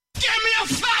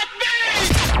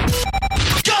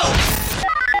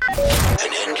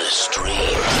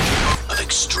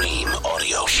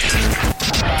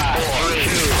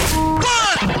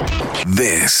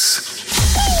This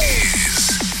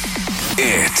is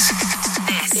it.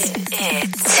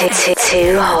 It's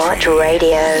Too Hot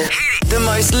Radio. The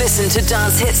most listened to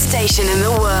dance hit station in the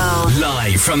world.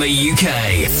 Live from the UK.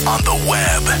 On the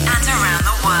web. And around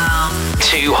the world.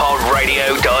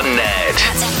 TooHotRadio.net.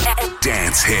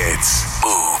 Dance hits.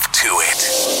 Move to it.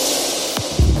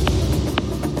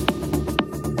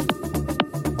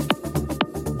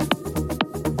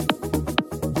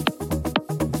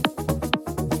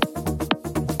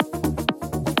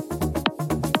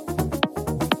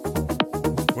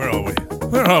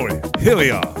 Where are we? Here we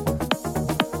are.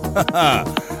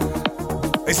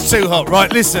 It's too hot. Right,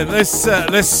 listen, let's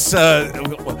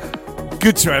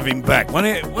good to have him back.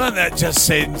 Wasn't that just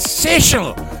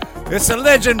sensational? It's a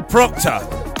legend, Proctor.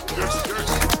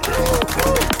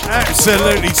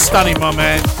 Absolutely stunning, my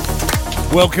man.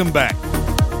 Welcome back.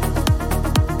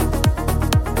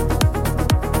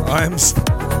 I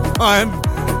am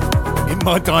in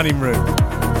my dining room.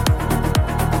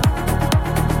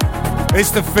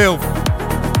 It's the Filth.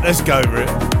 Let's go over it.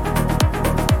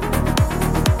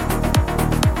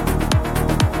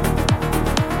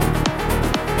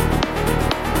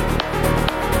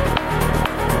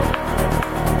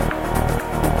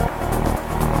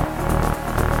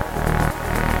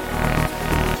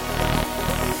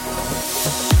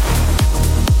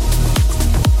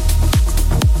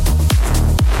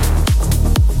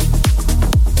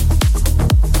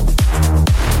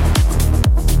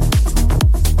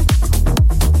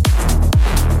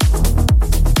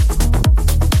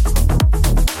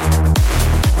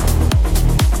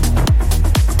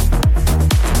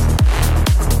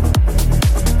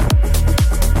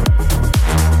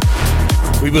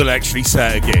 Will actually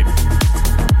say it again.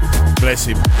 Bless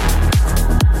him.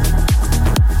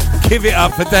 Give it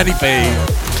up for Danny B.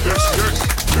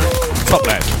 Top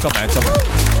man.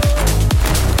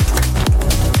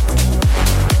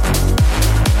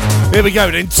 Here we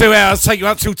go then. 2 hours, take you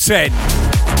up till 10.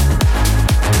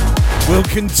 We'll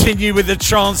continue with the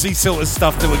trancey sort of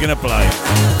stuff that we're going to play.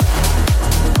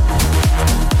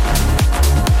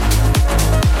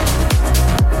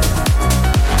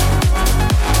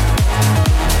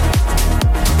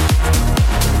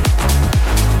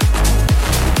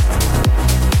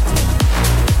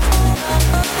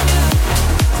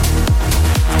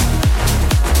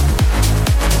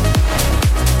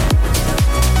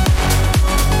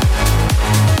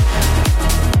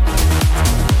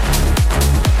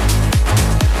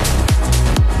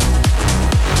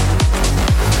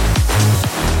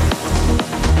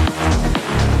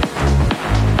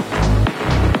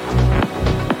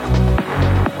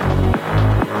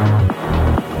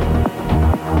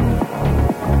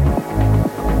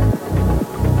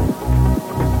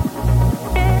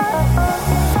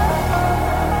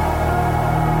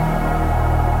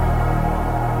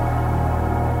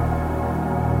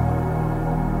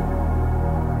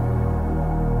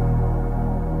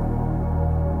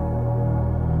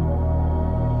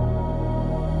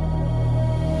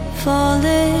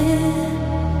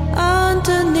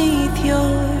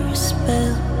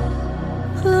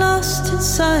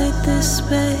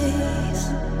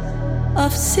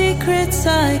 Secrets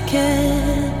I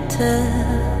can't tell.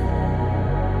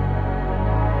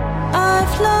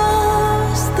 I've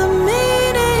lost the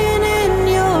meaning in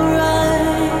your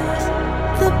eyes,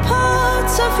 the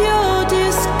parts of your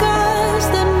disguise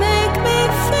that make me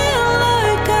feel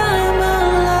like I'm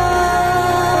alive.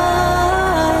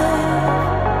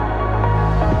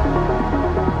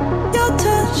 Your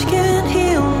touch can't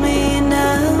heal me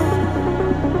now.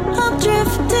 I'm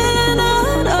drifting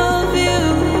out of you.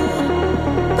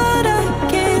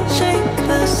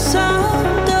 The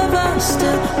sound of us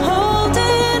still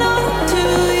holding on to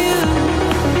you.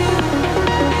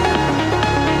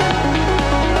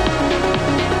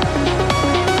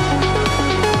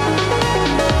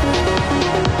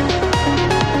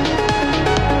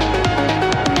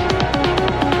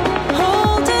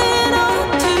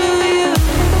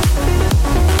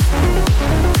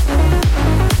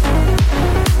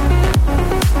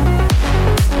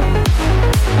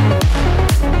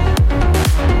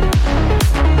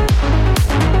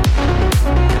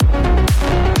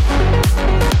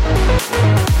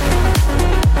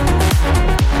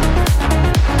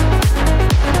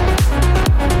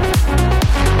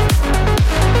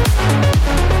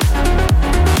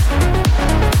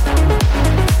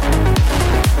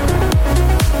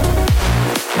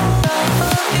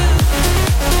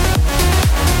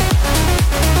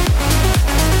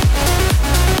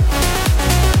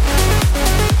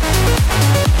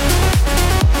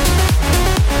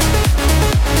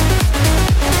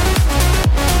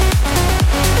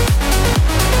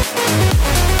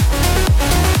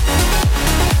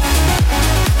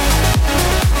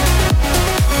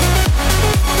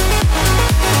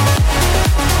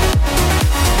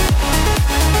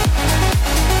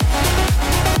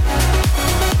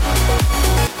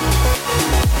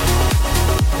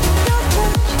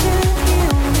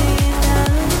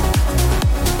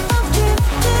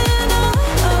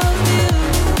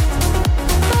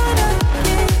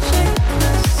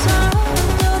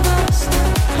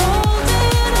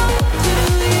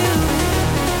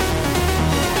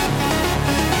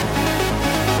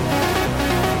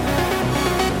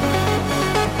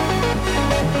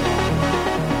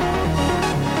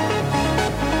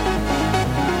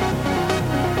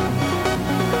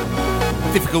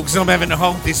 difficult because I'm having to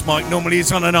hold this mic. Normally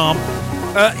it's on an arm.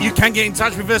 You can get in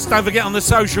touch with us. Don't forget on the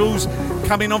socials.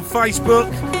 Come in on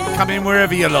Facebook. Come in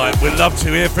wherever you like. We'd love to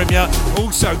hear from you.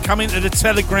 Also, come into the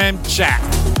Telegram chat.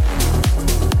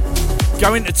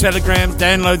 Go into Telegram,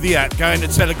 download the app. Go into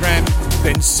Telegram,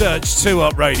 then search 2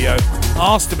 Up Radio.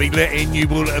 Ask to be let in. You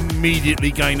will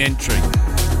immediately gain entry.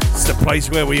 It's the place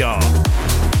where we are.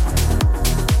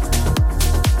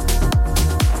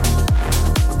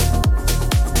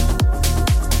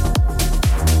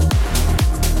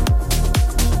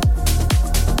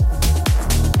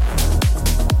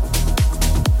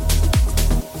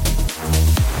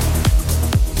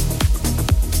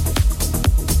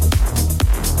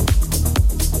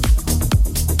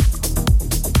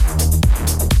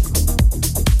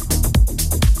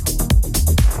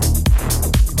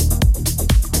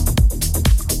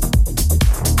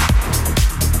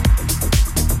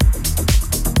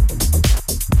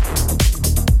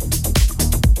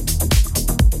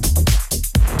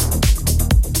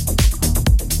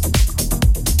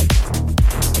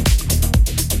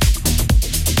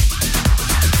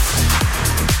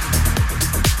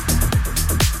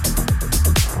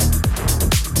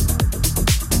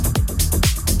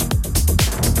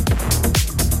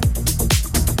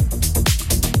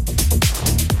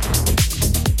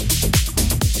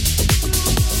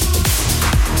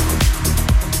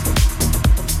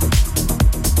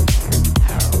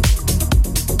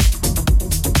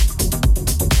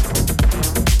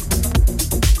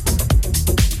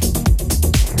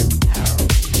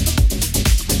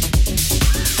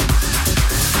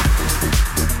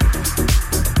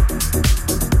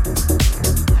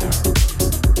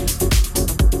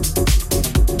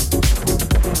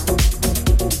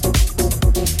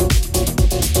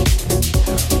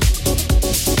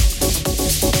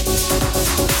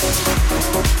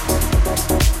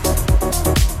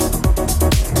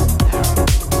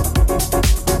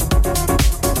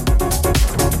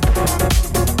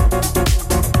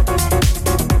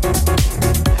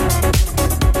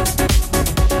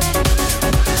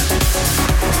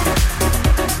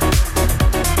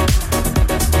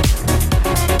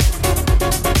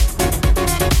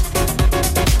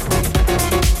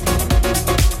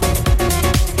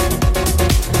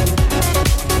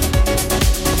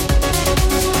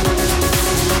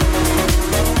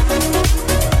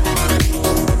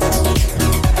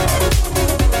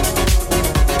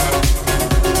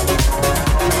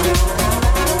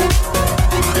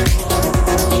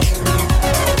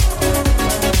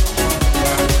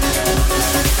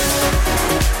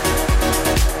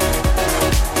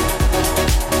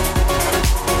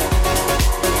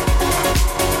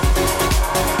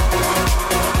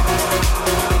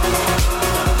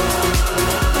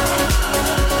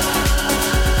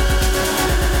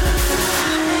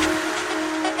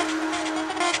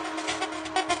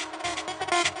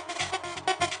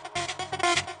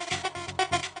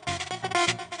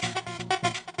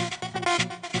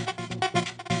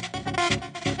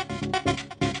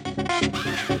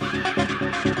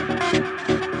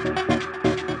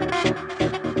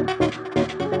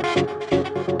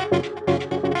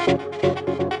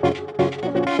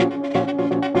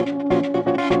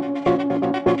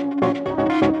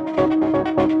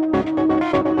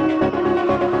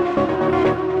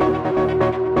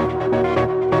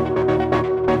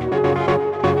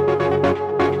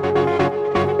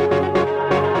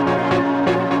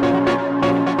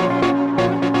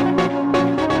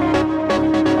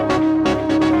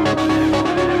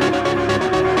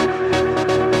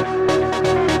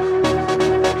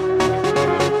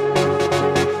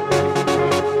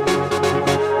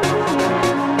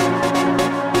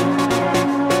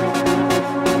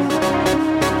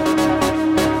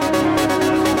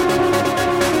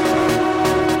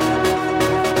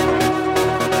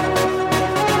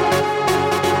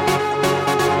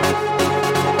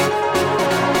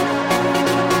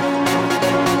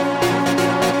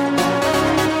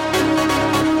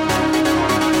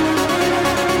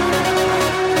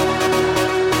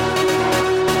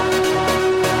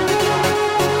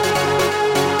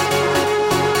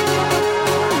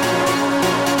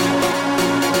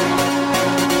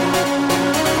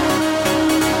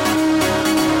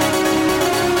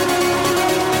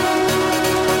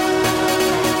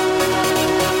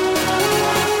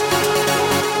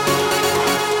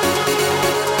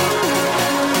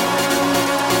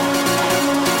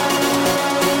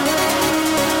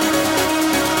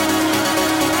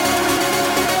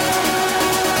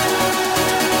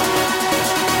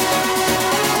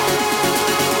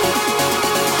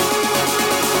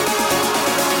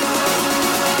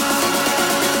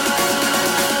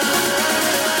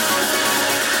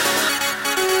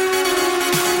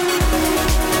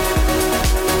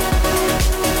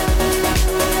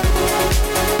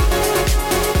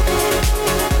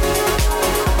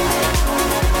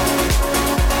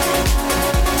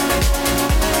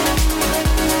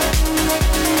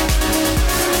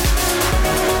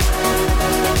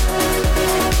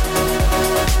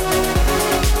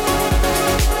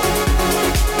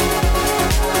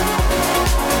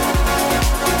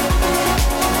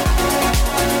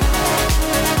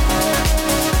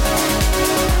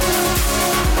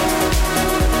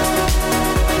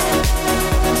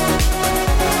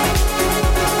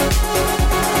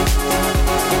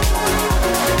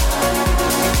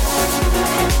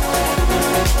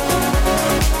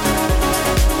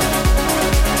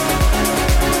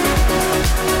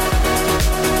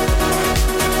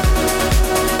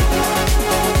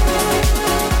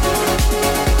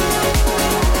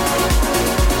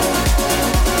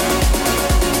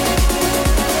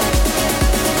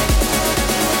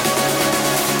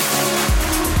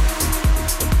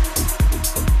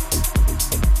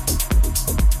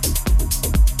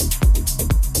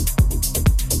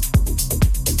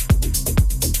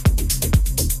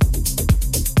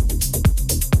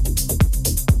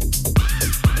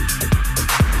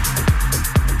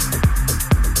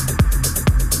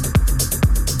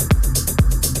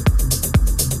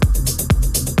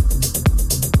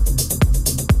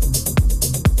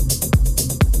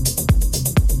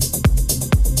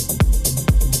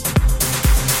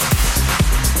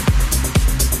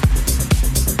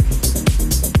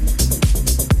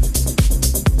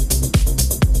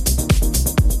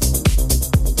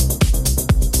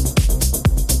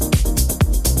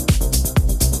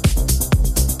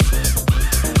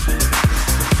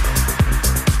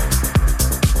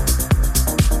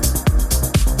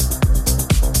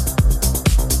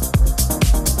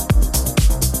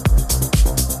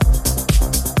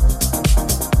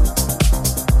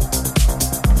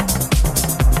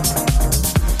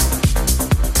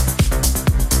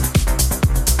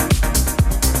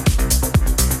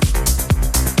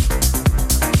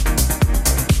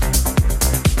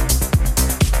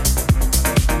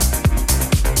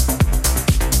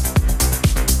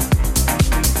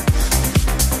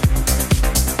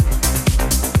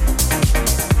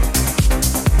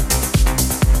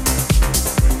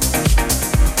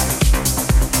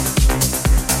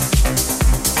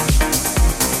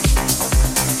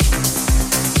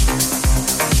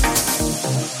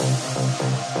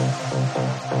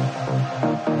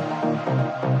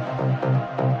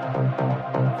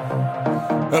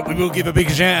 We will give a big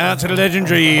shout out to the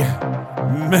legendary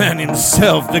man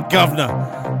himself, the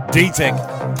governor, D-Tech.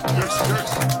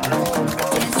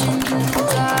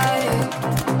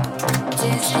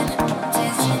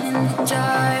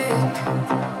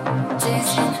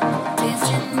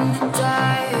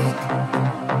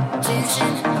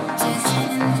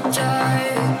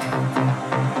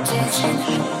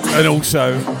 And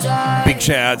also, big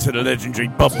shout out to the legendary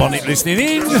Bob Bonnet listening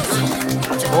in.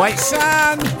 White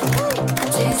Sun.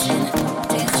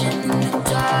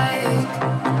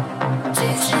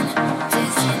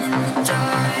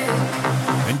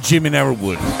 And Jim in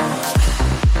Arrowwood.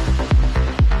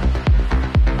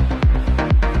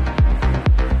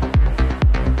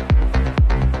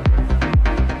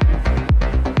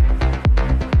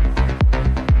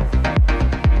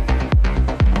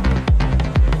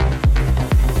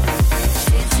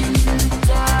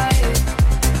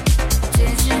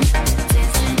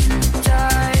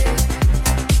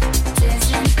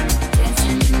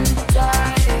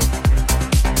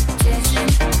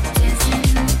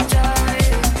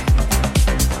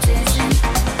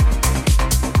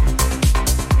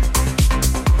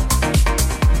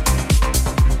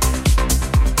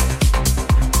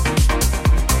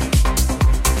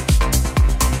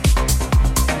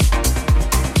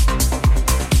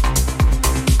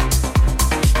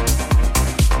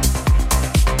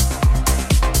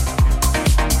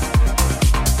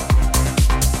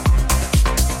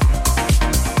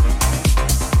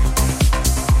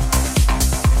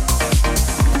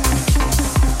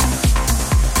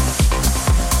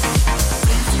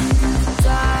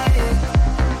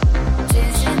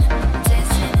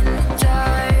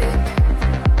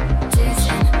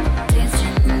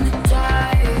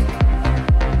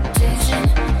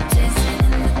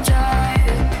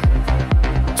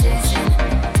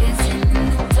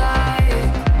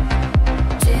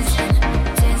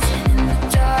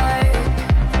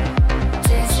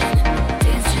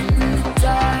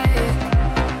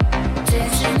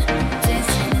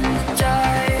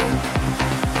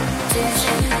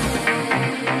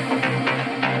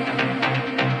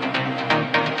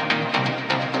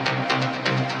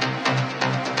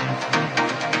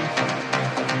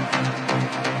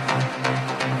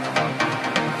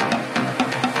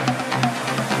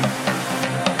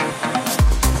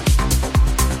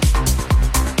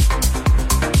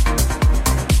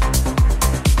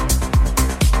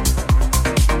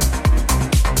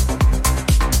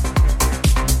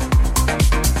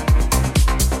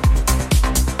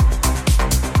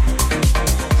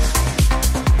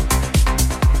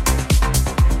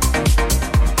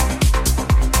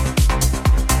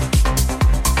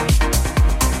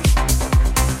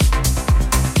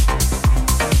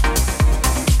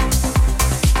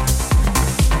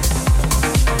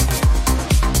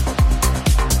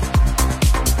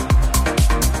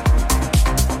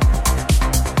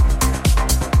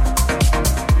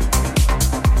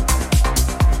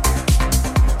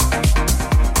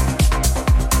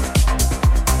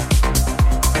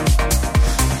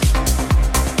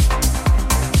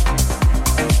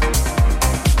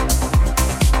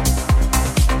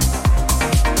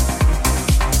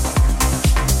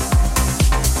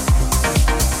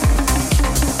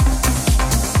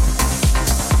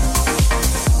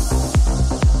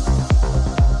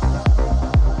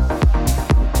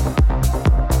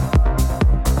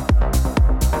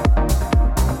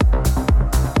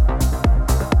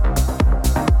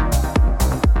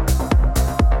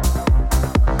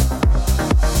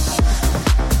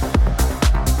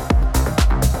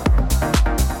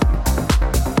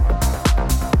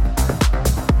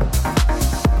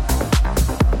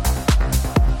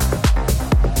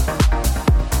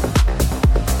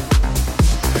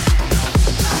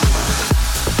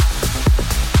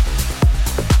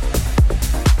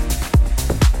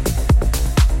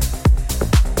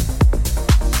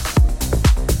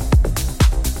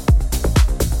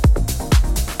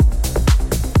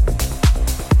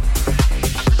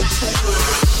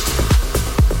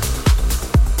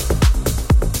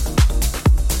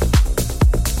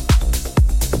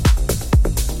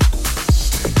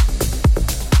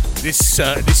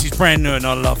 This is brand new and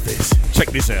I love this. Check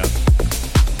this out.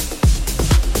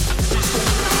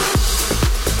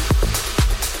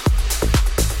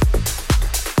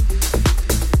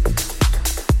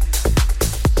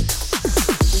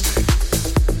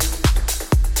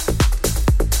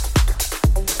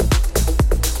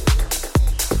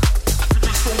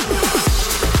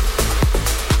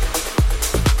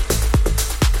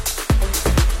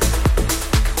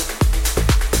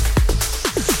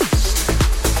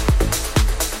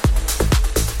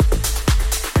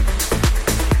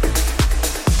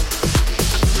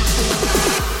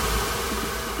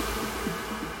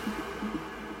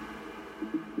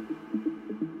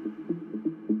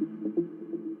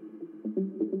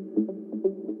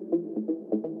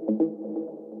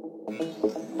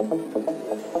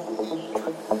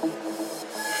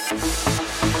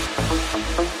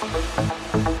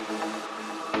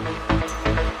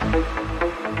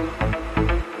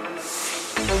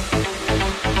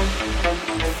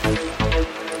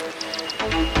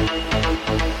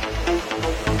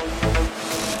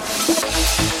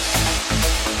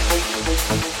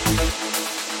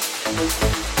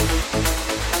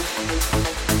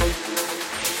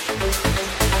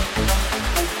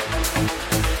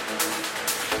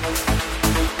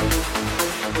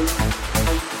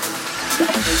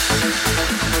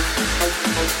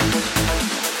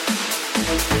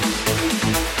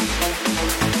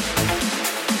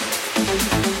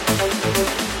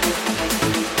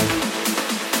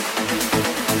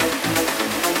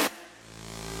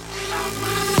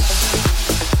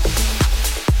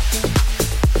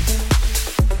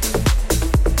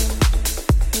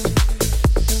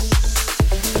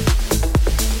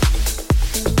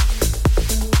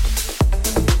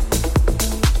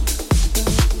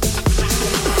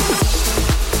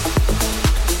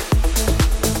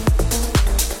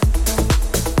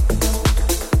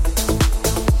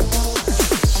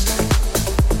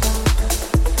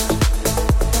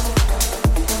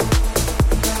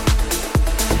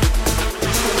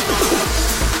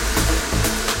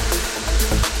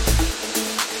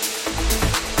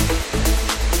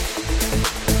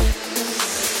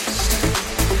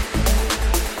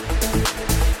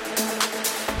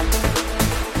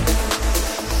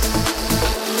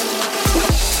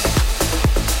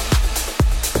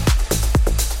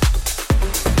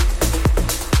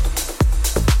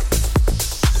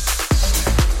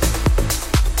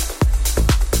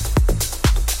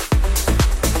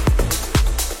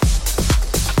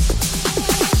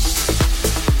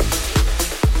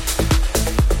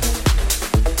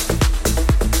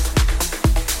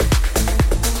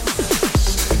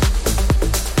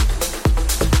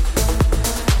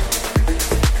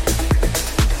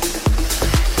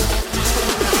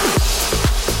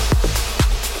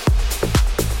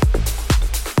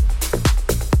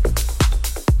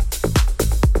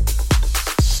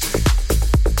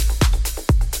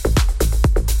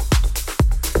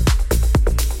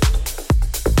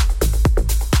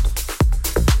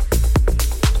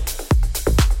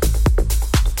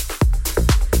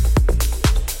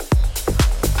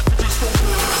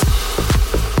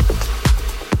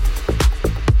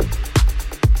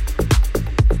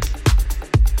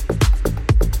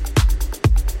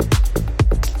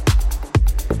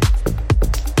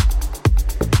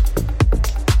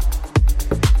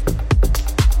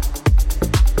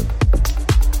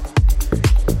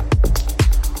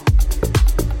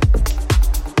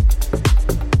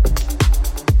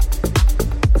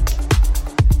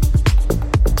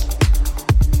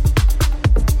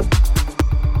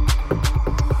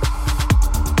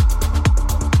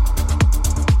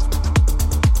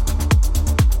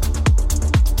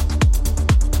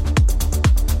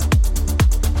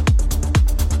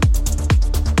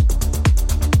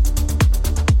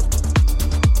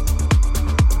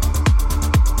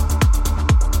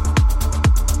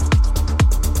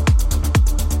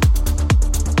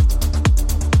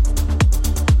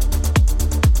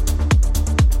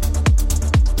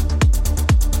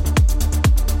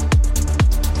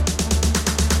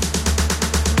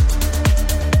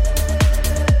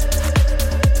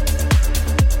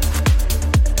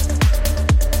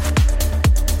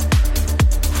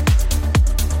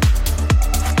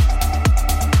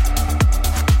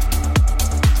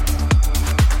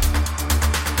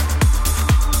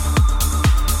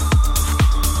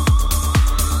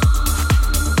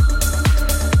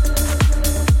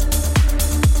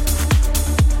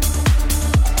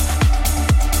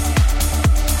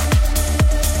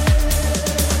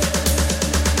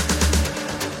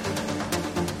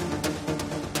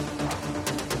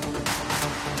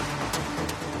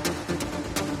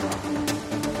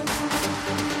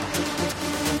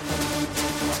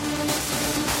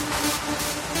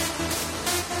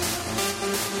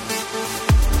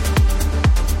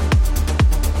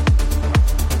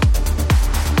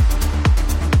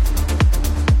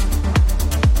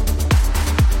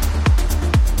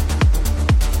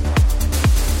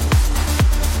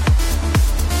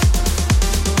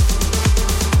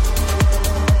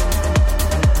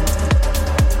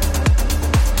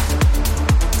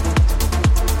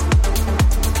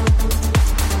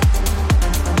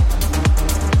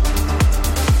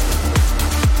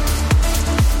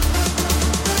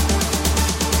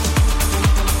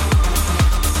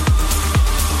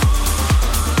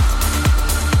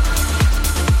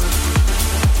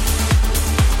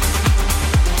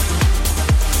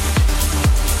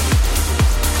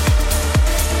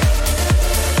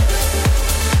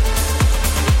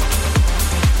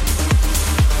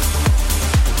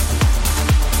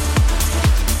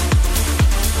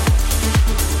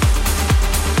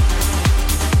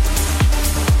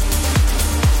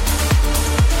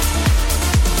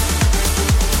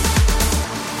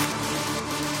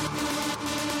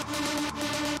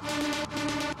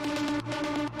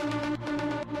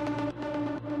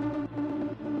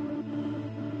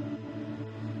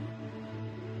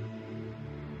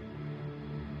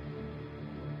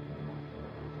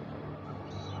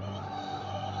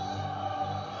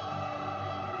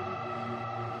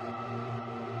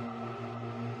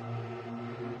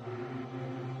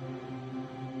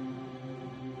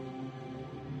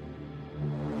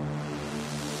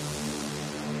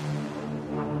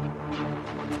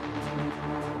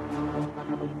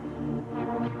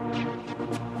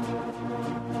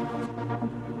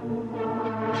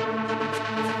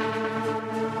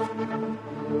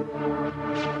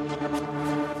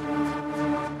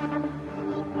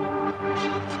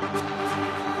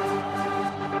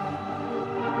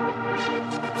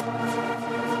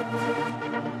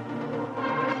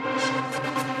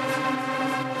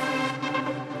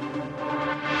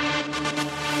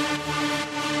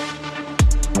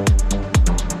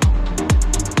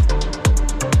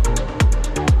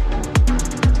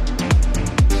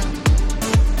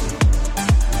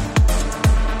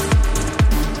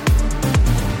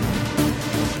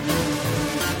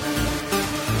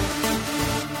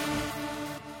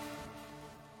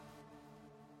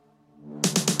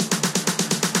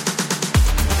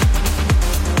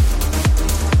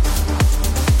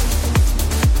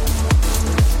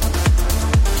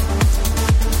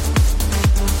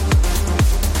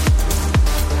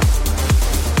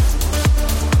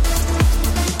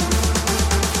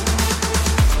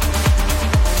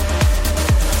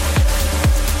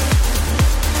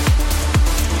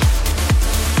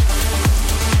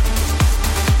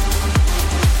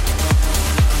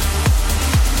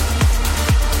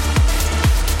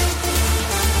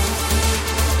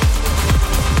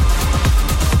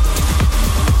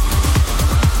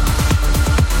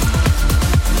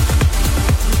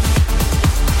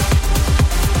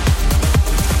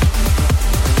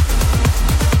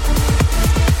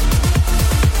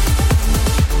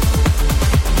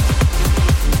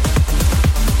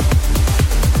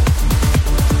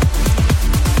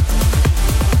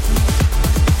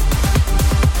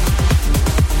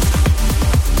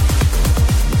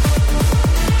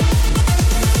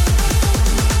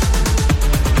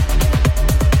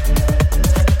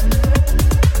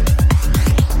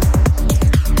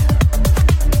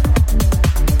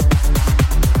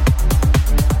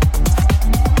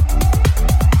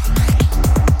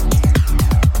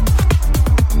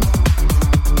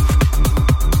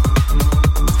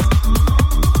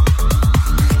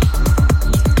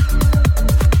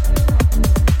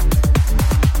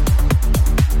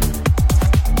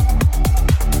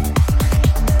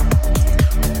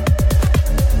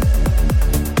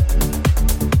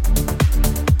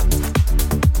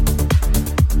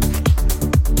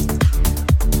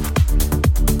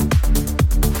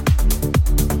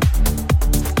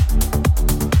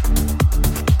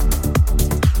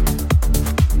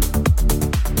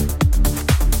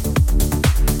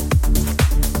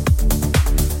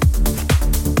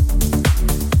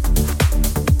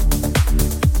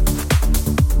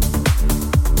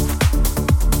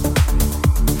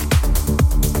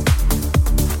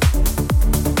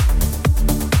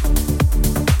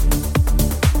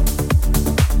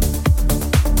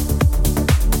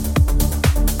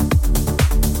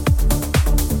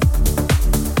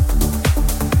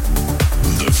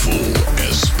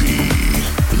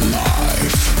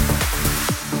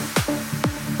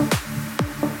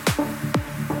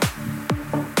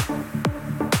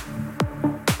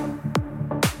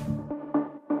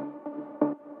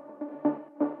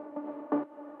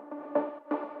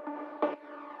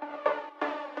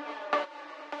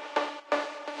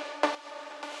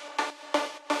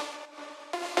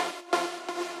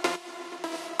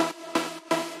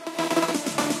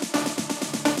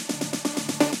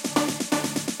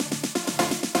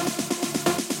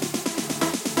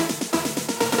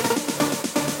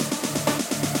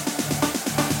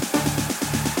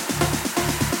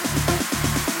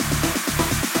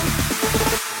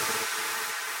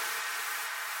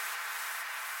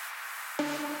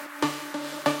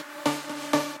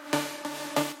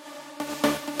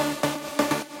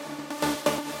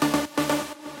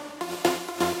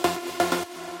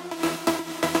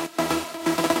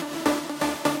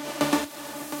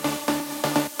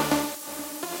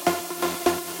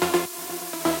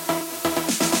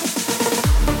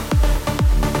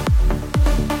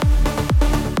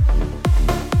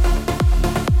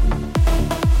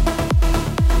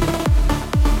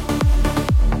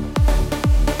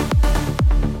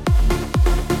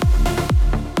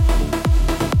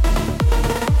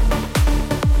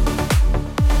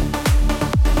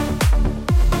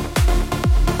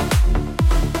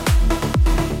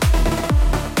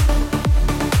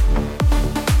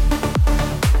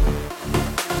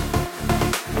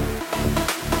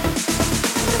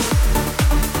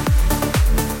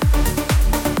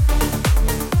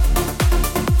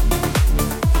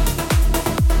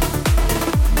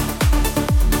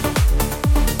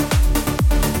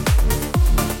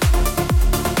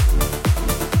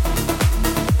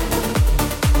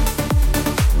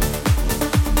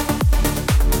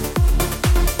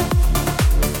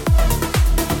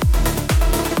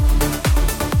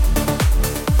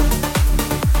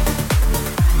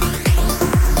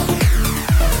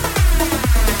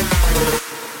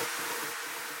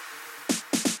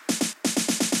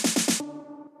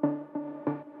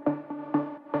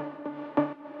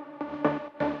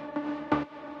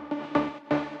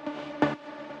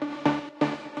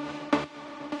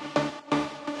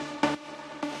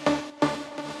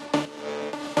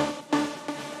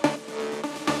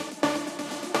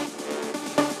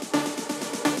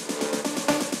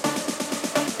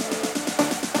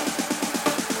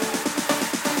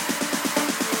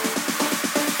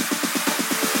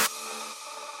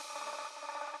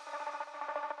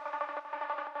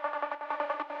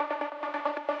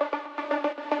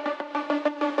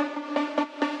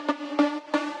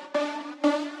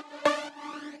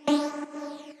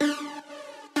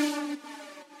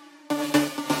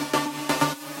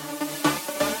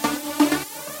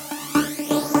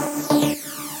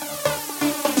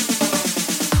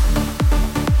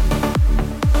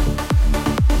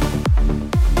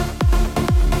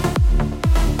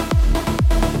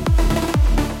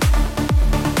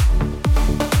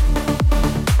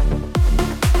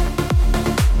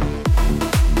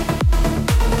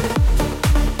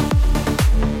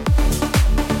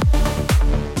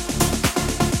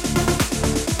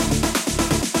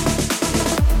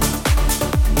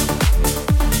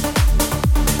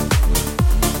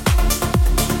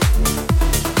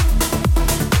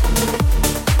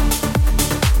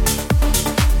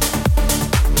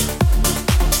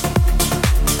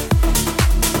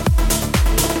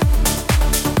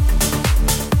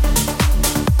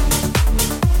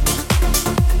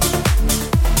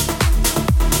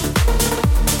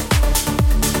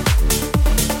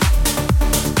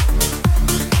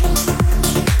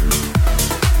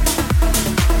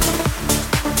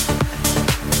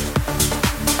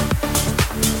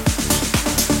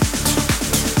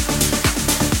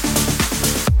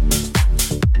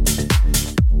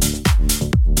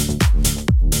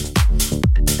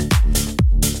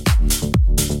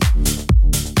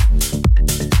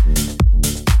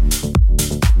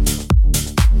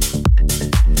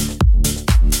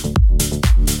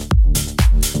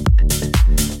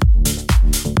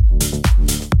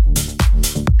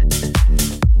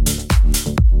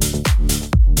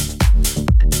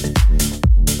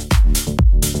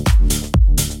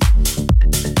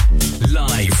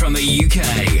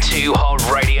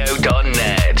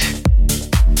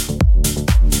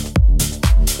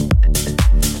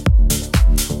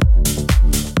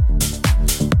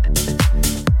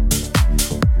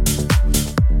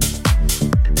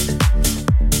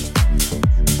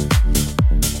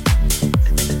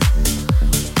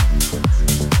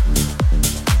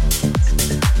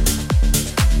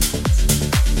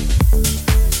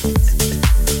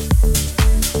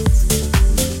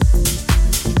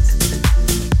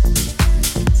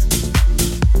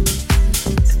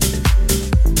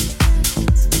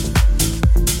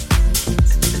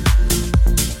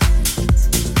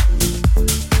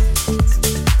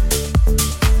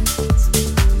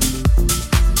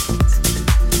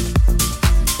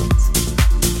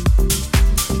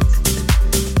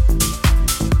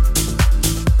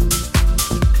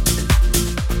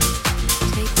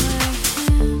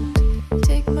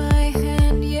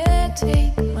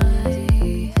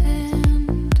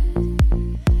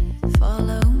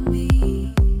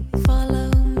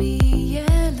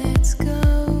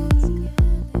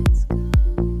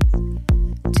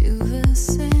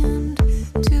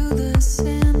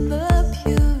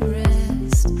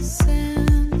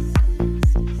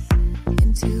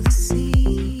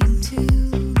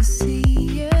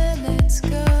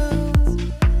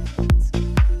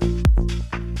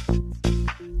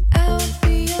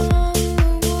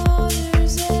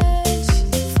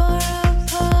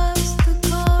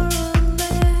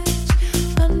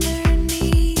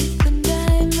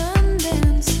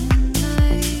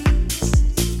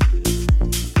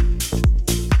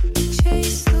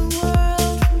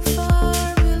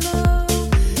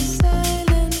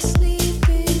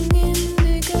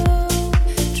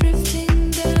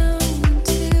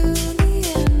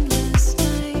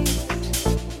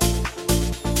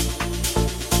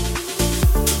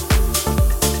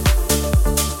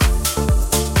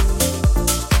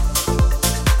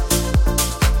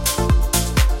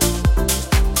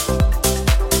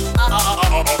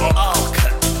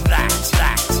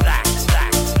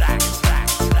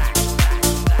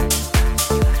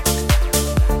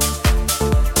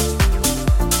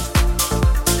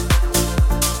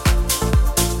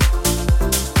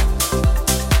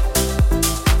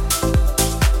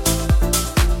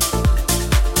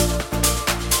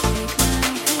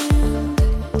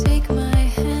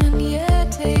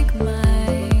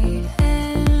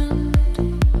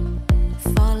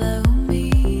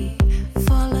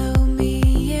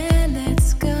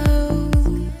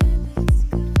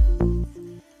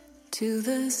 To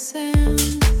the sand,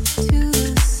 to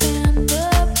the sand, the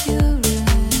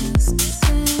purest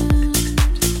sand.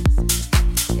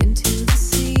 Into the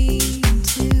sea,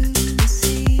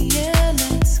 yeah,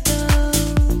 let's go.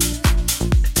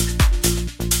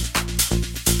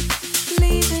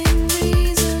 Leaving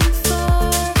reason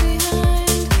far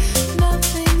behind.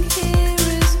 Nothing here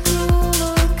is cruel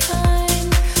or kind.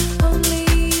 Only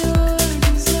your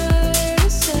desire to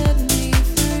set me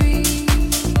free.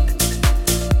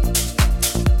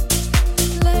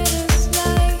 Let us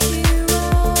lie here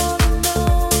all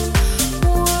alone,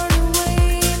 worn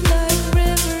away like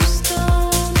river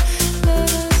stone. Let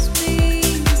us be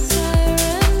the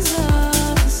sirens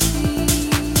of the sea.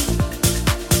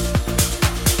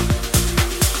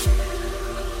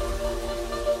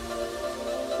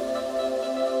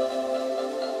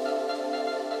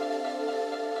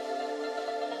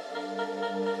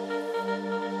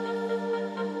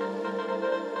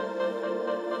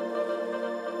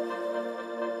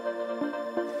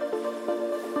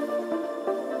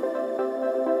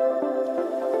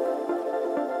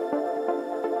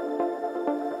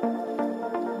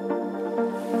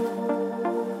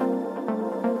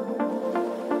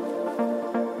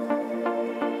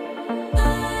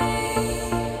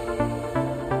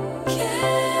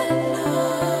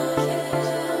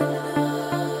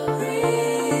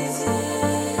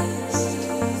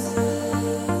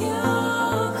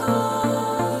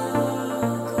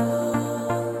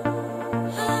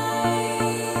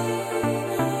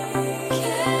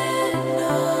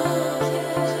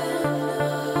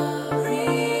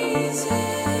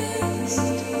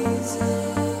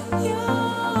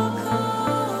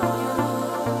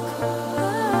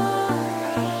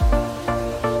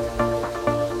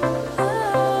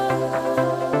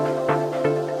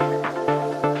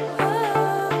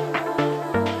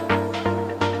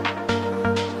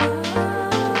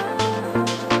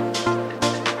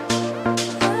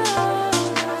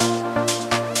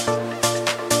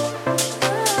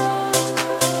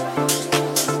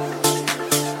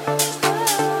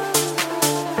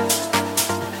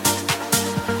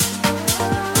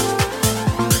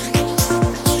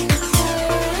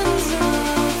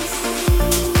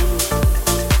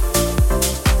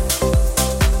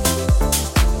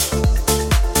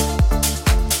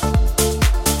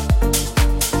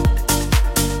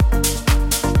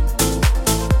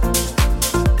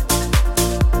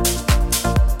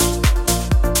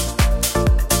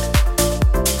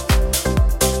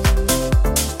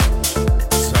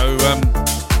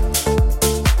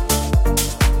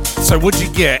 So what'd you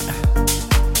get?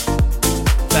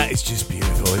 That is just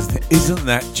beautiful, isn't it? Isn't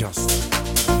that just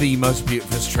the most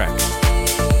beautiful track?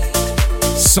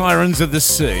 Sirens of the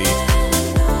Sea,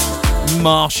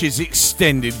 Marsh's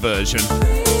extended version,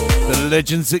 the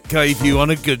legends that gave you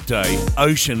on a good day,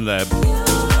 Ocean Lab,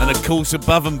 and of course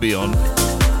Above and Beyond.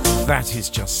 That is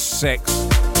just sex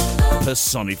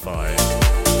personified.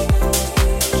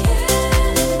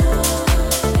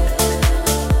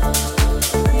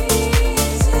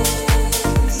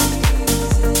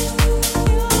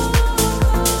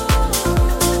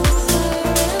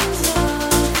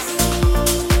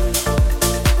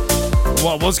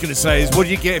 What I was going to say is, what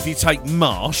do you get if you take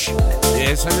Marsh?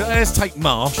 Yeah, so let's take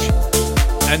Marsh,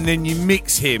 and then you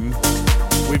mix him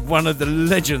with one of the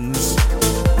legends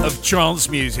of trance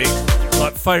music,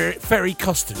 like Ferry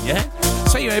Coston, yeah?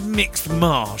 Say you had mixed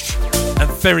Marsh and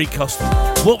Ferry Coston.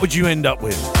 What would you end up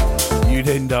with? You'd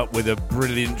end up with a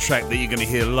brilliant track that you're going to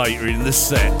hear later in the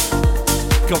set.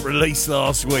 Got released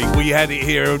last week. We had it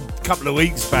here a couple of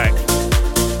weeks back.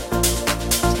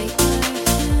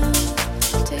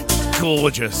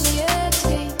 Gorgeous.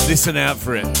 Listen out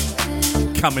for it.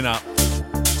 Coming up,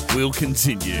 we'll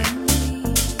continue.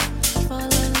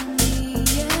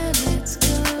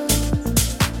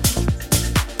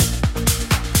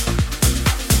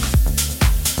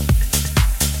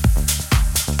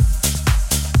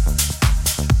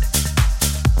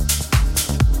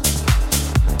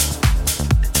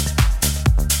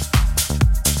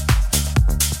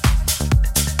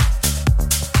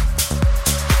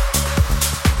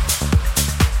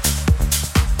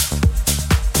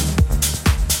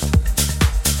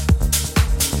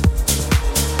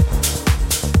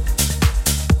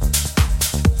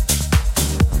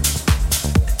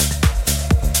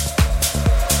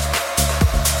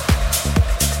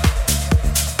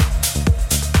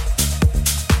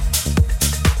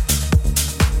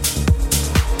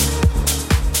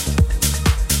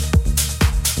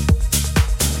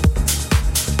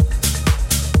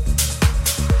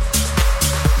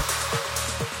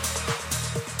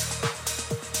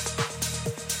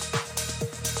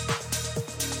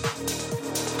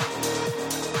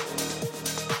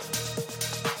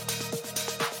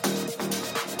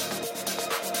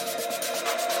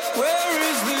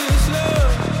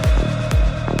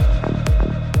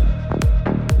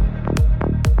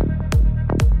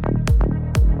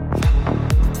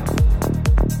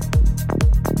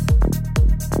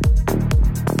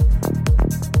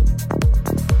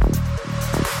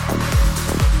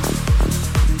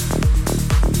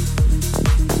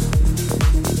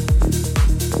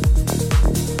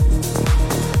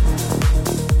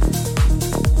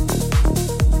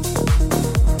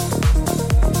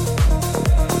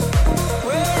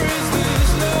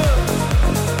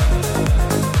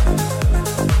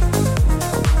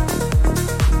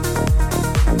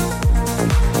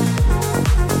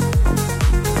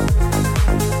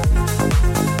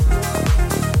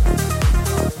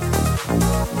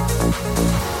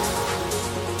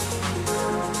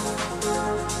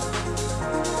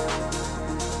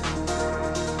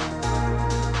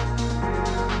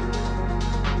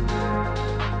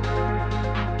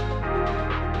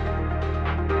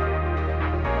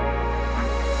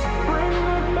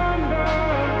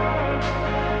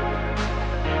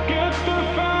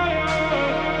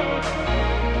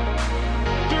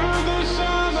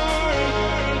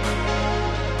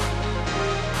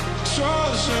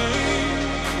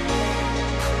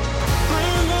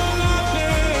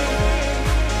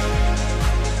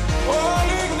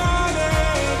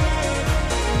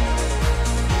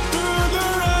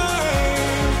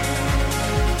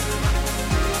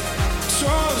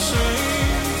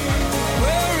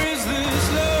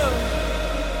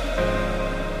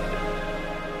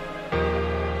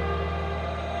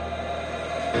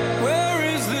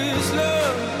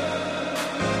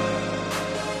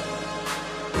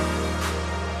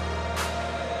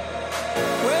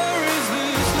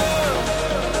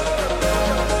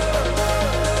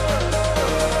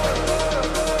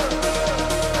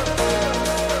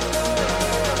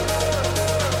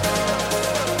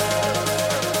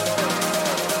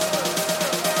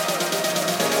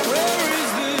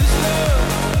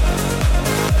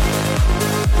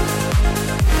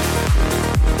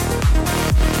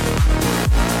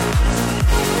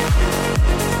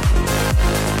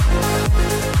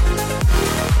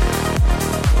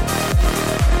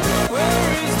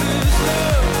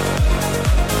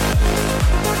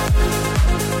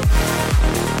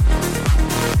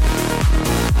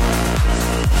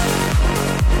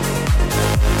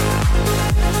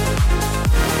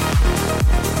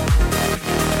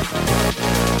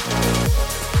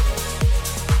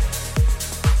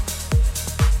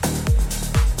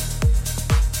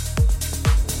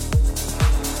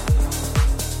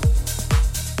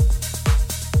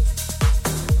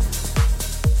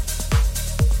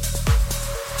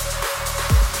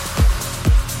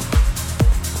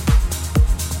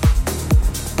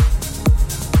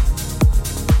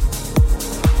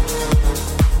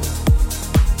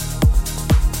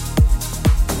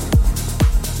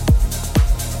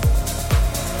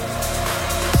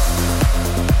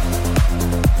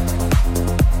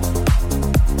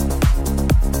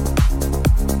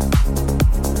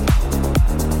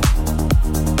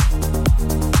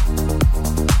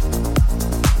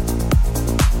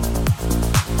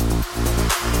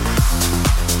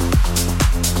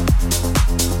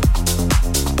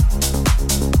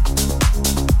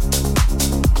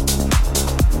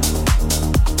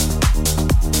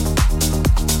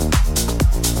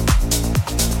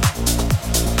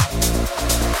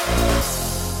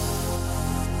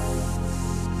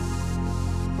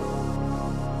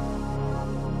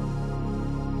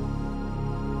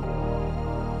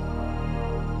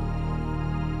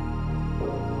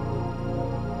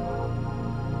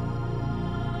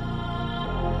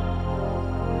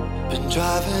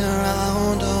 Driving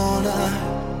around all night,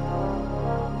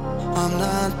 I'm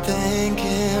not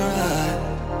thinking right.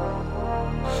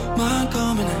 Mind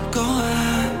coming and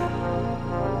going,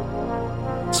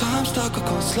 time stuck, I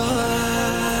can't slow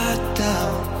it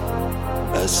down.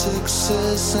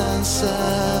 S6s and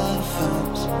cell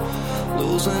phones,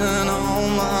 losing all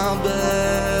my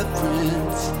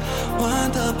bearings.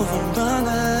 Wind up where I'm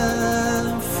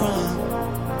running from.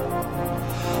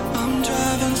 I'm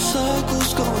driving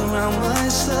circles, going round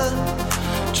myself.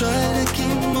 Try to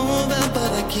keep moving,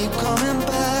 but I keep coming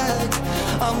back.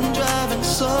 I'm driving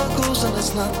circles and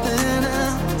there's nothing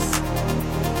else.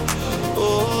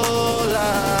 All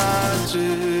I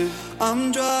do,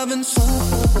 I'm driving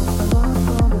circles.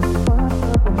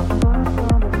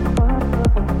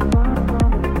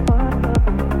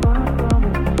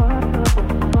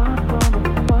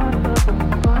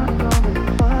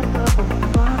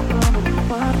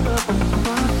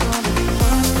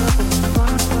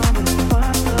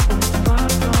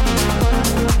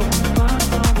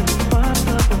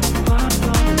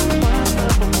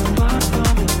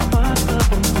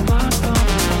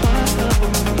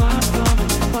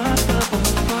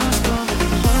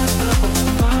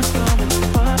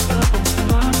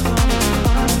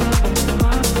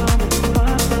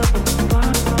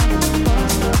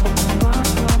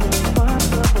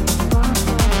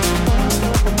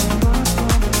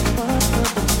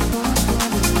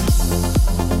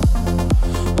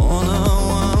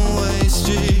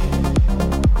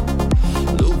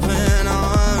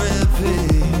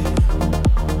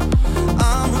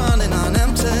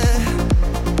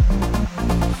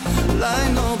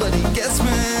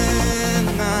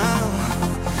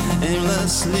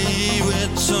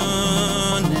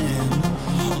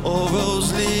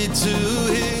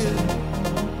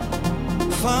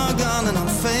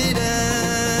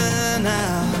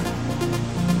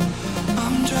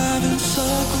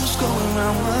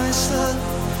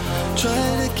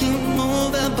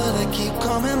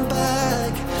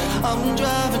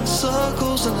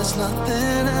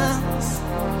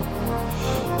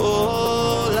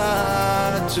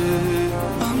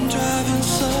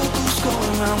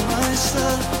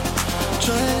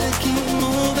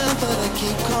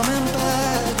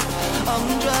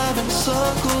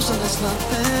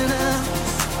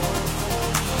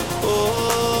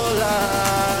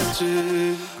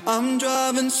 I'm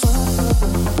driving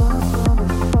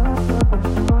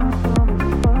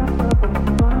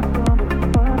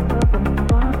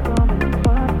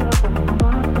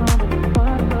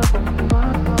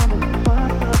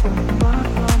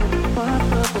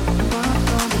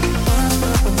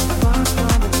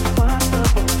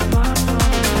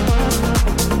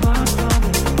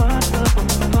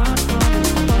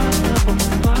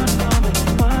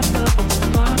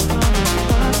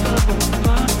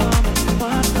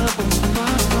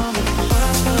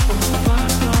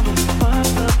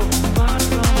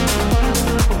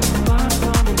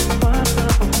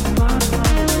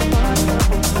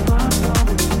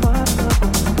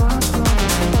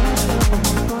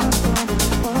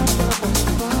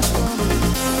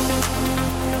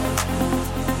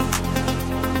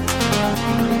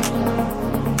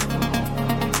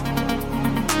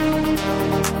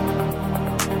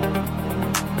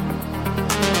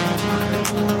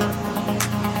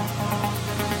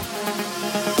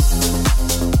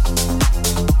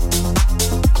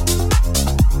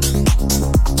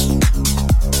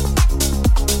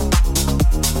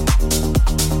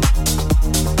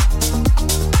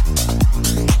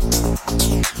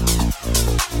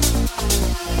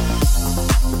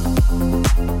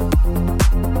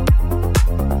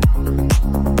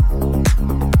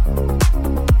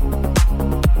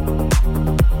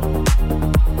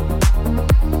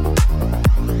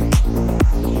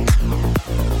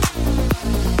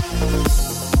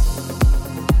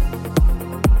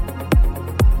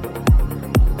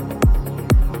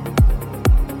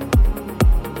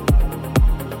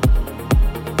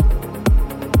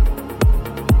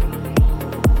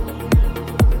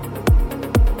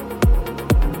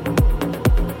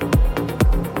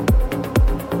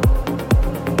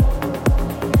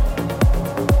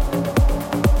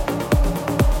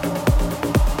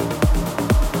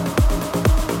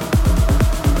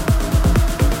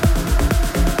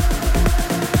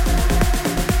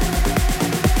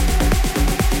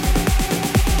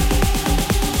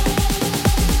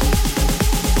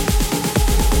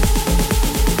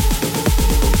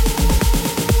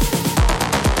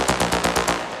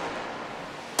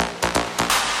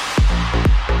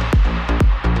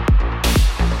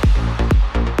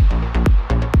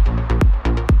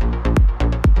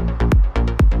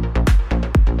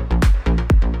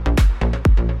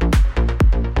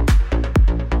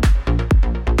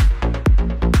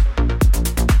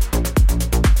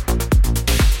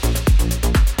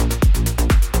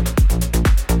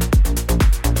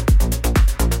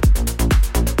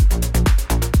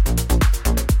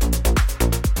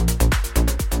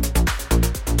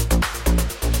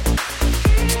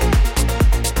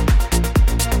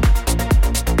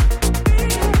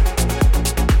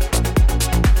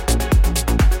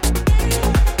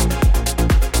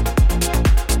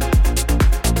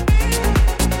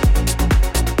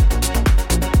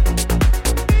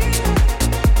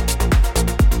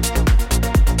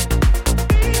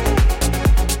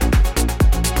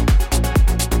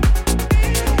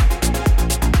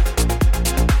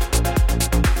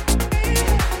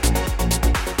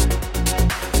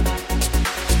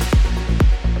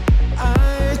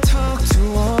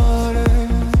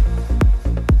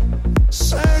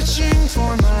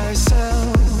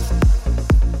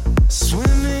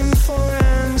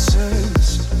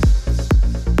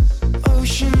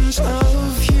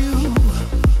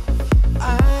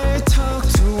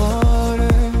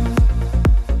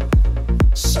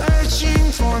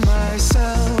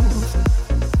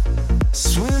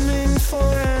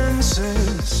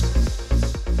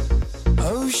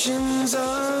Oceans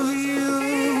of you.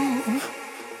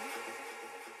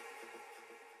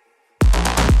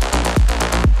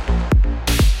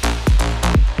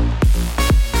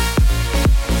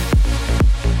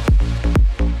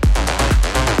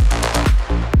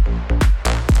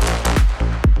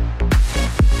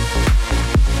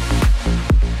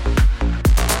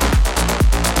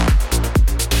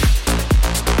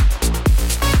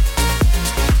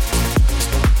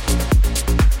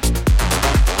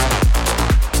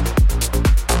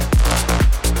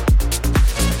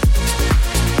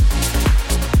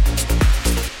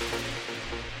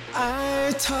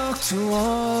 To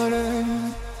water,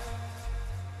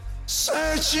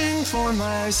 searching for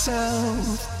myself,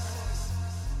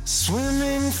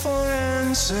 swimming for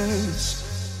answers,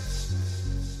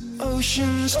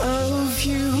 oceans of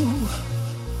you.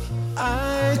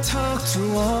 I talk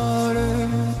to water,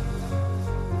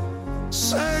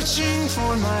 searching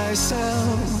for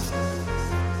myself,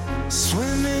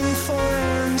 swimming for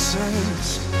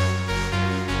answers,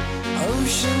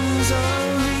 oceans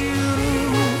of you.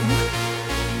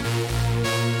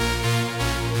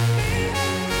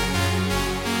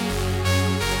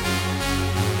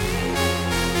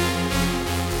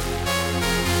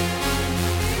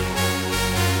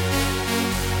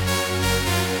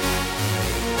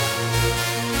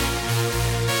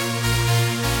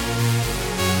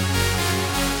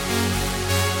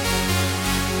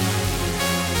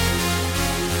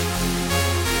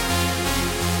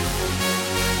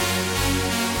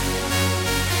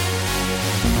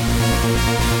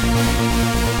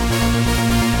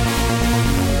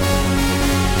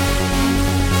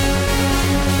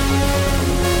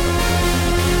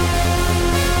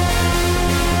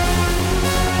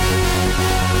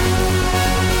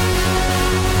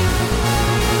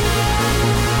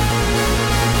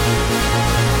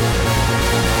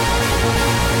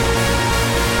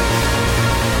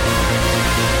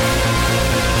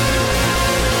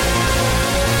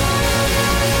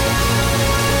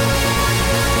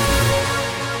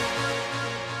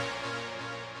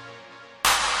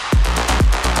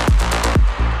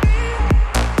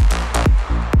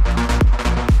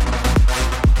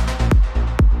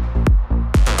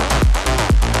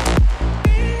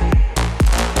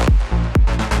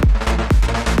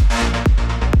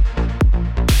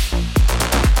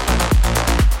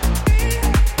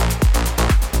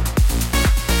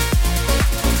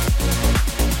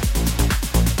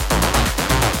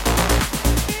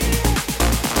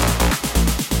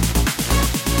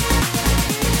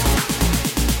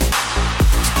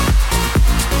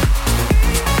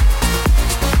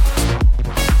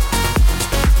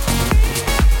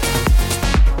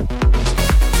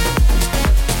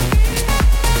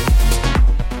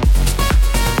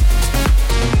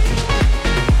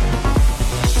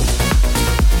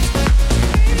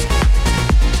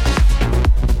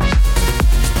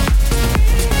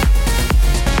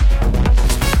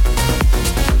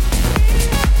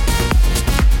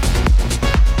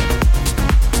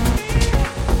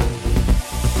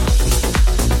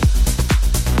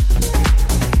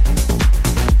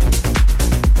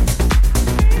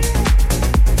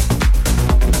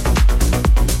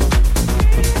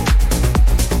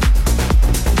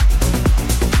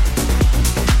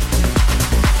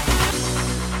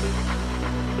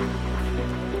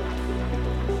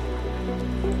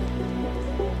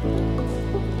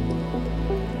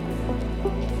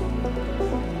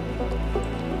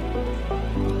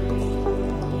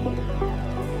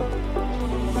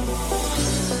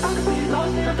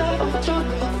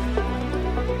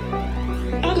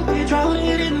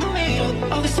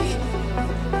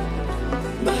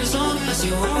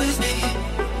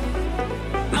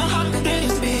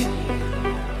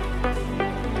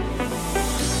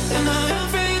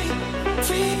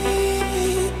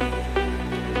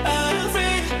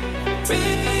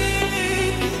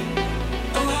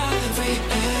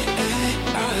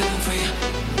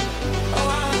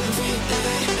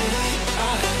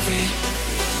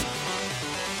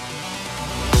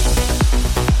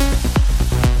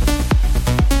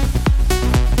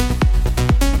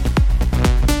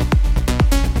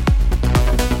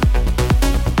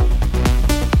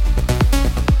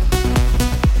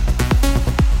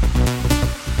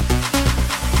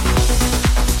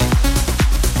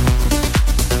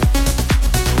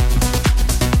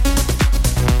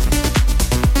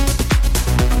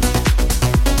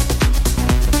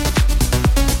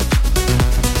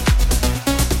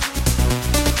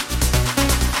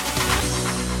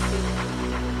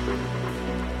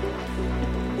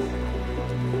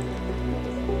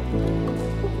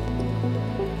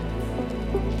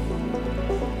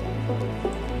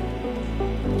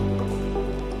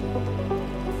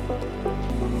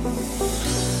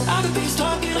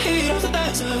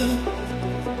 answer.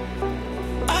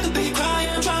 I could be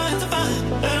crying, trying to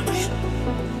find a breathe,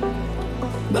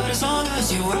 but as long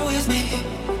as you are with me,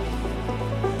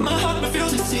 my heart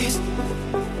refuses to cease.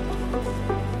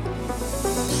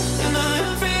 And I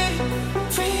am free,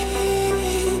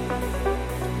 free.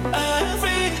 I am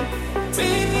free,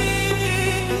 free.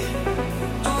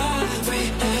 Oh, I am free,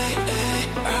 hey, hey.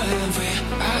 I am free,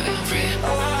 I am free. Oh, I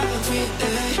am free,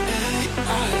 hey, hey. I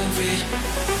am free.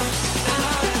 And I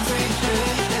am free, hey,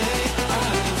 hey. I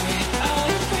am free, I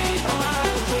am free. Oh, I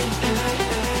am free, hey,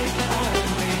 hey. I am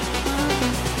free.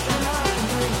 And I am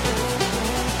free, hey, hey. I am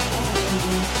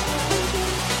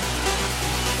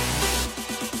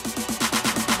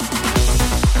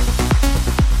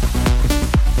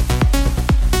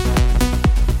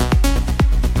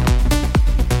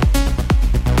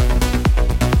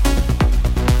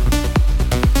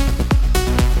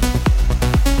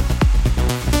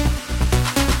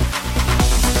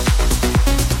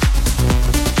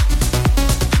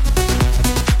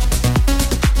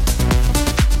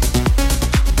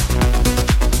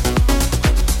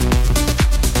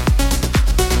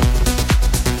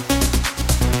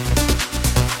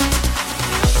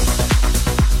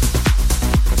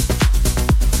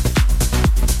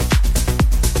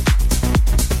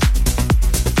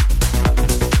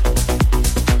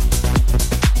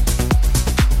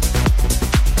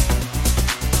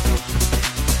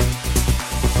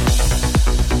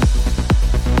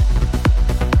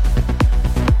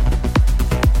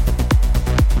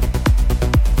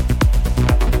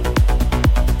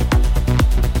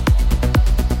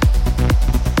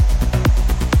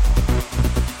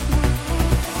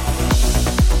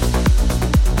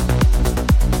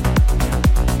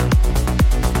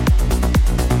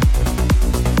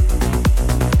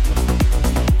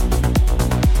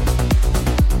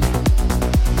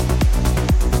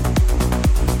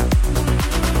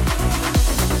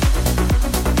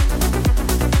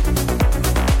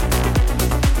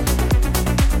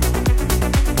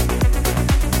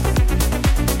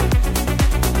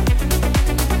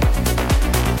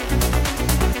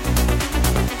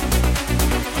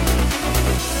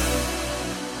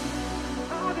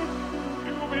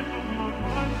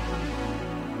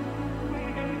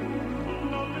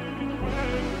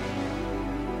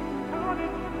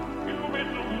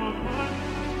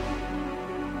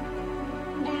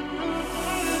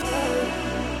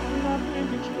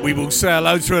We will say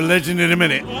hello to a legend in a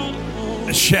minute.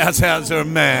 A shout out to a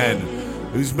man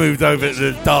who's moved over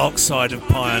to the dark side of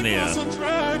Pioneer.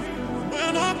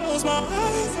 When I close my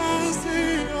eyes, I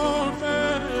see your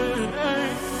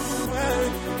face.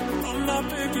 I'm not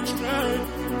thinking straight.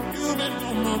 You've been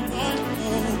on my mind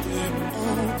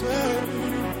all day.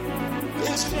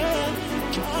 It's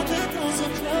strange, I can't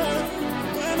concentrate.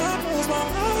 When I close my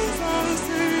eyes, I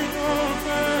see your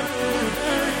face.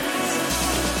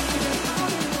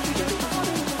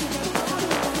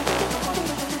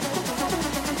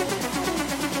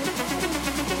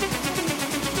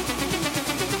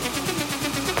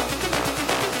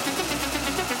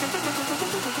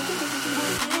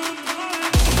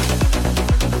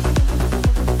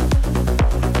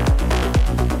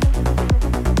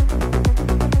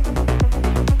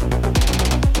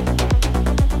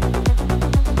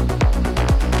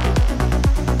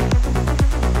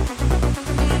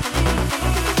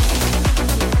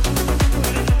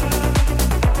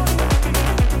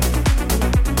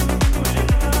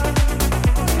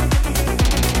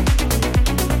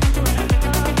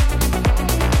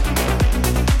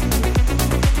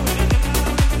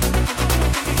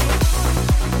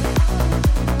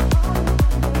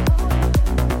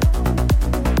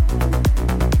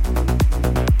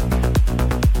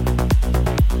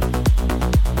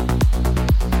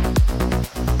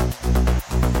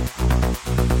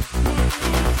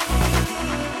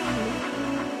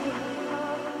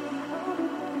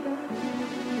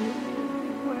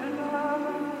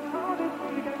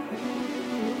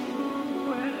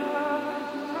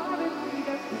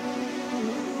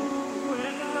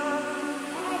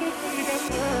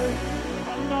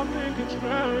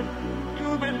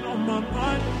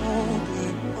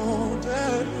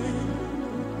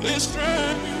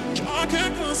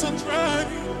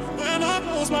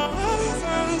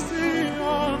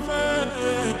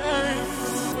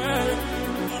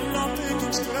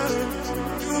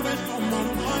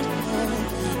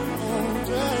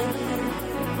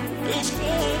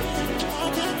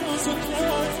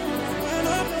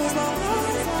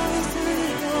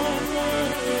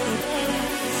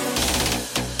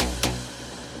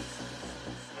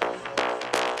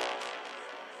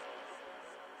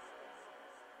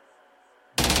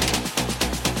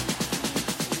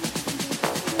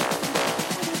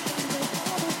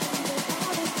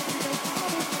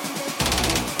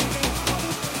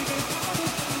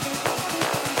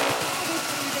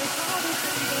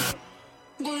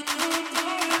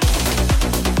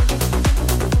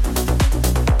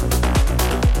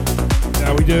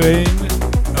 doing?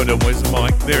 Hold on, where's the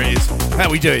mic? There it is. How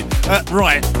we doing?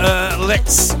 Right,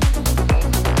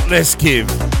 let's give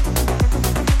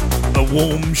a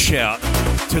warm shout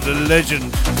to the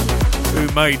legend who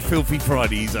made Filthy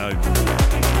Friday his own.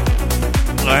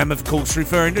 I am, of course,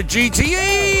 referring to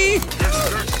GTE!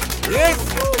 Yes!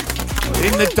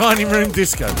 In the dining room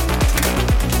disco.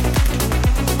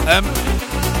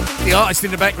 The artist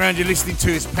in the background you're listening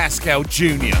to is Pascal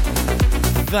Jr.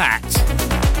 That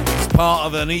is part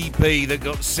of an EP that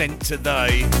got sent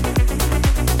today.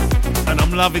 And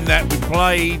I'm loving that.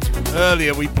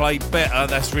 We played Better,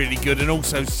 that's really good, and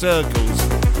also Circles.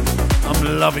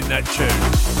 I'm loving that tune.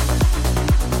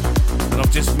 And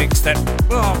I've just mixed that,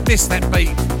 I missed that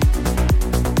beat.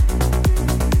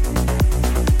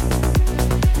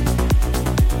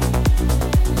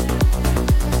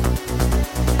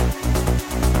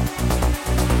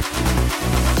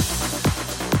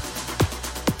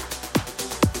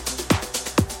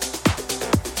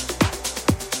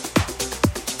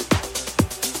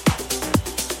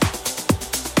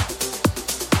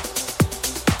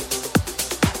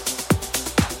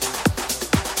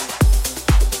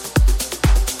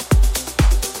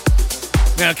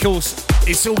 Now, of course,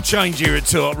 it's all changed here at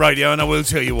Two Hot Radio, and I will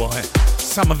tell you why.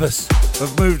 Some of us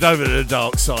have moved over to the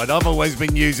dark side. I've always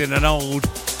been using an old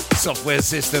software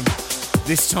system.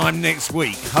 This time next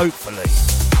week, hopefully,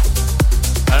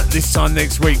 this time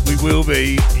next week, we will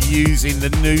be using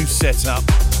the new setup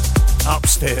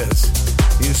upstairs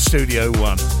in Studio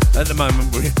One. At the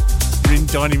moment, we're in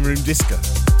dining room disco.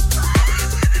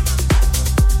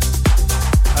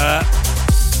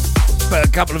 But a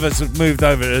couple of us have moved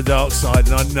over to the dark side,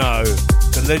 and I know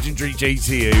the legendary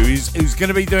GT who's going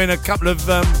to be doing a couple of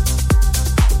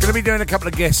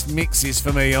guest mixes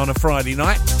for me on a Friday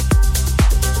night.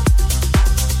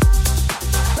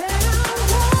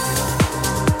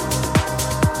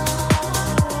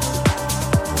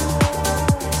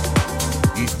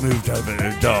 He's moved over to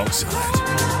the dark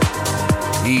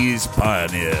side. He is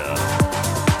pioneer.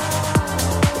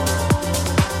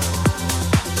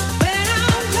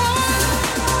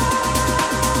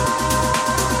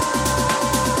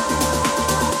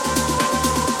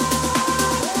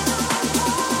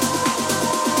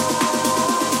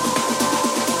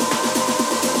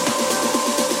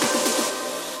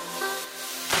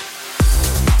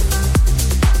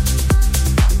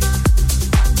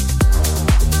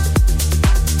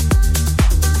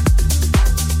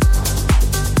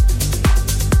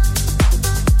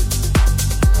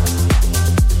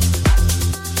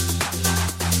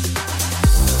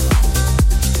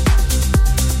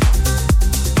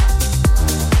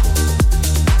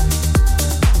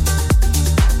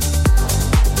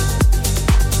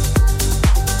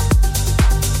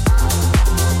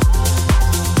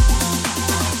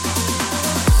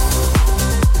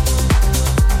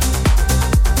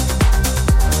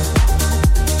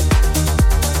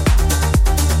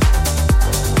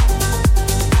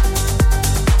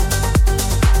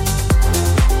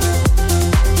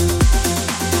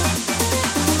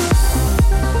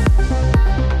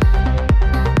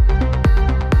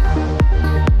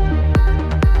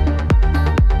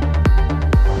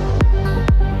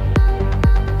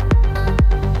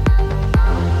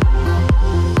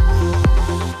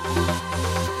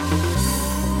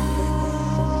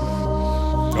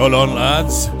 Hold on,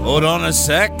 lads. Hold on a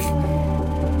sec.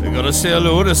 We gotta say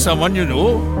hello to someone, you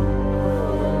know.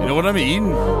 You know what I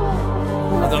mean?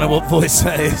 I don't know what voice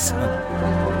that is.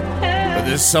 But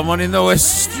there's someone in the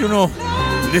West, you know,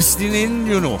 listening in,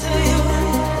 you know.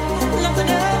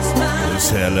 Let's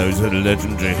say hello to the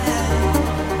legendary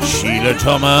Sheila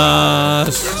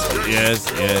Thomas.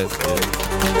 Yes, yes, yes.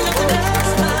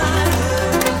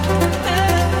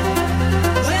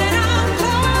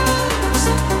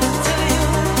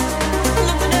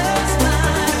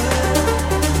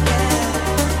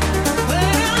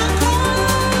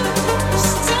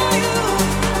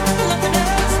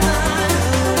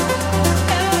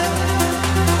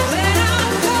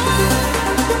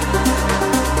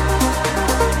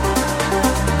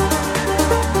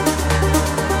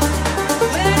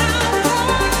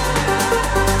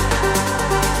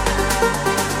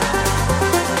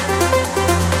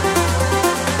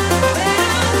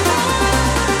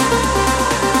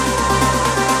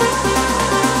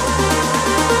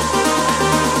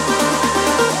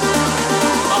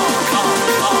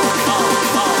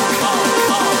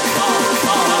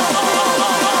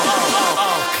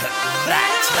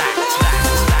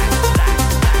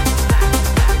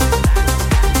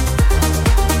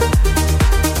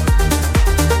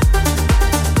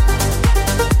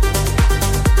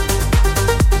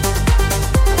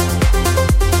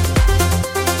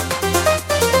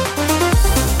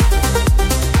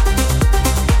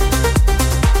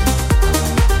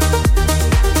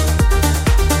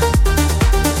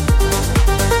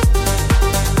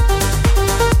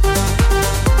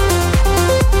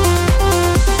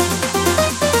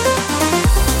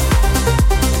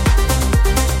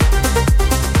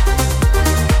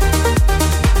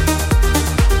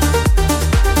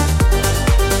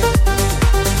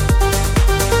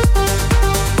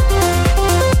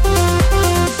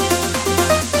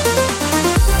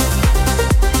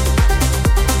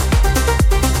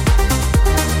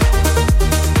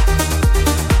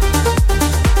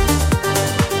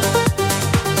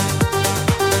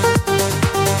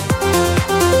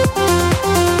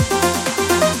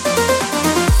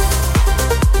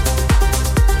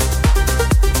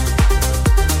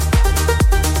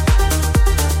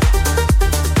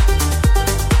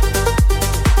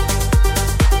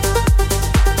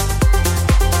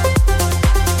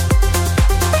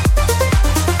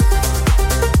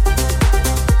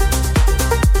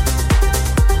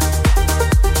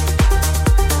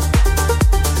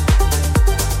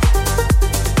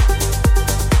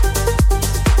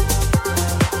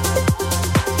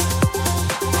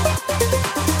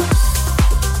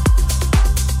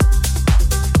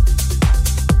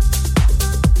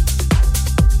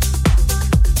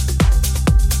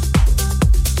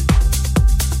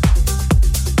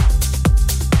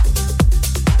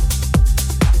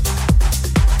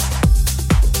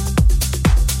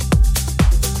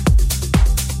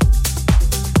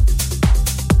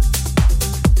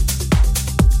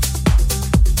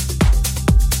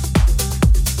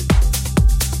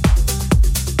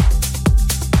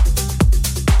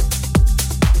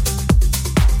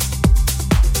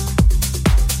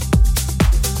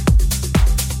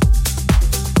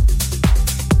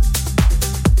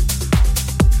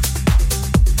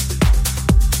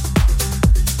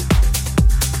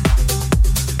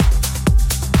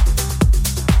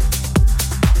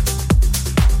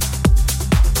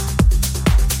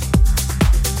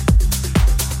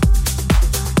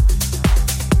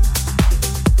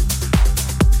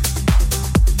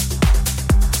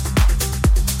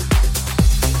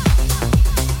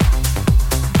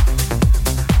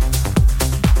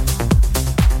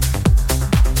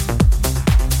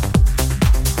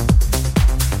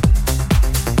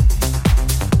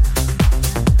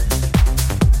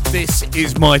 This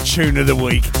is my tune of the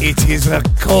week. It is a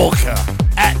corker.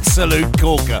 Absolute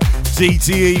corker.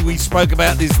 DTE, we spoke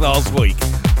about this last week.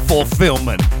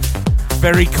 Fulfillment.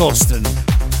 Ferry Coston.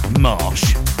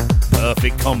 Marsh.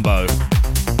 Perfect combo.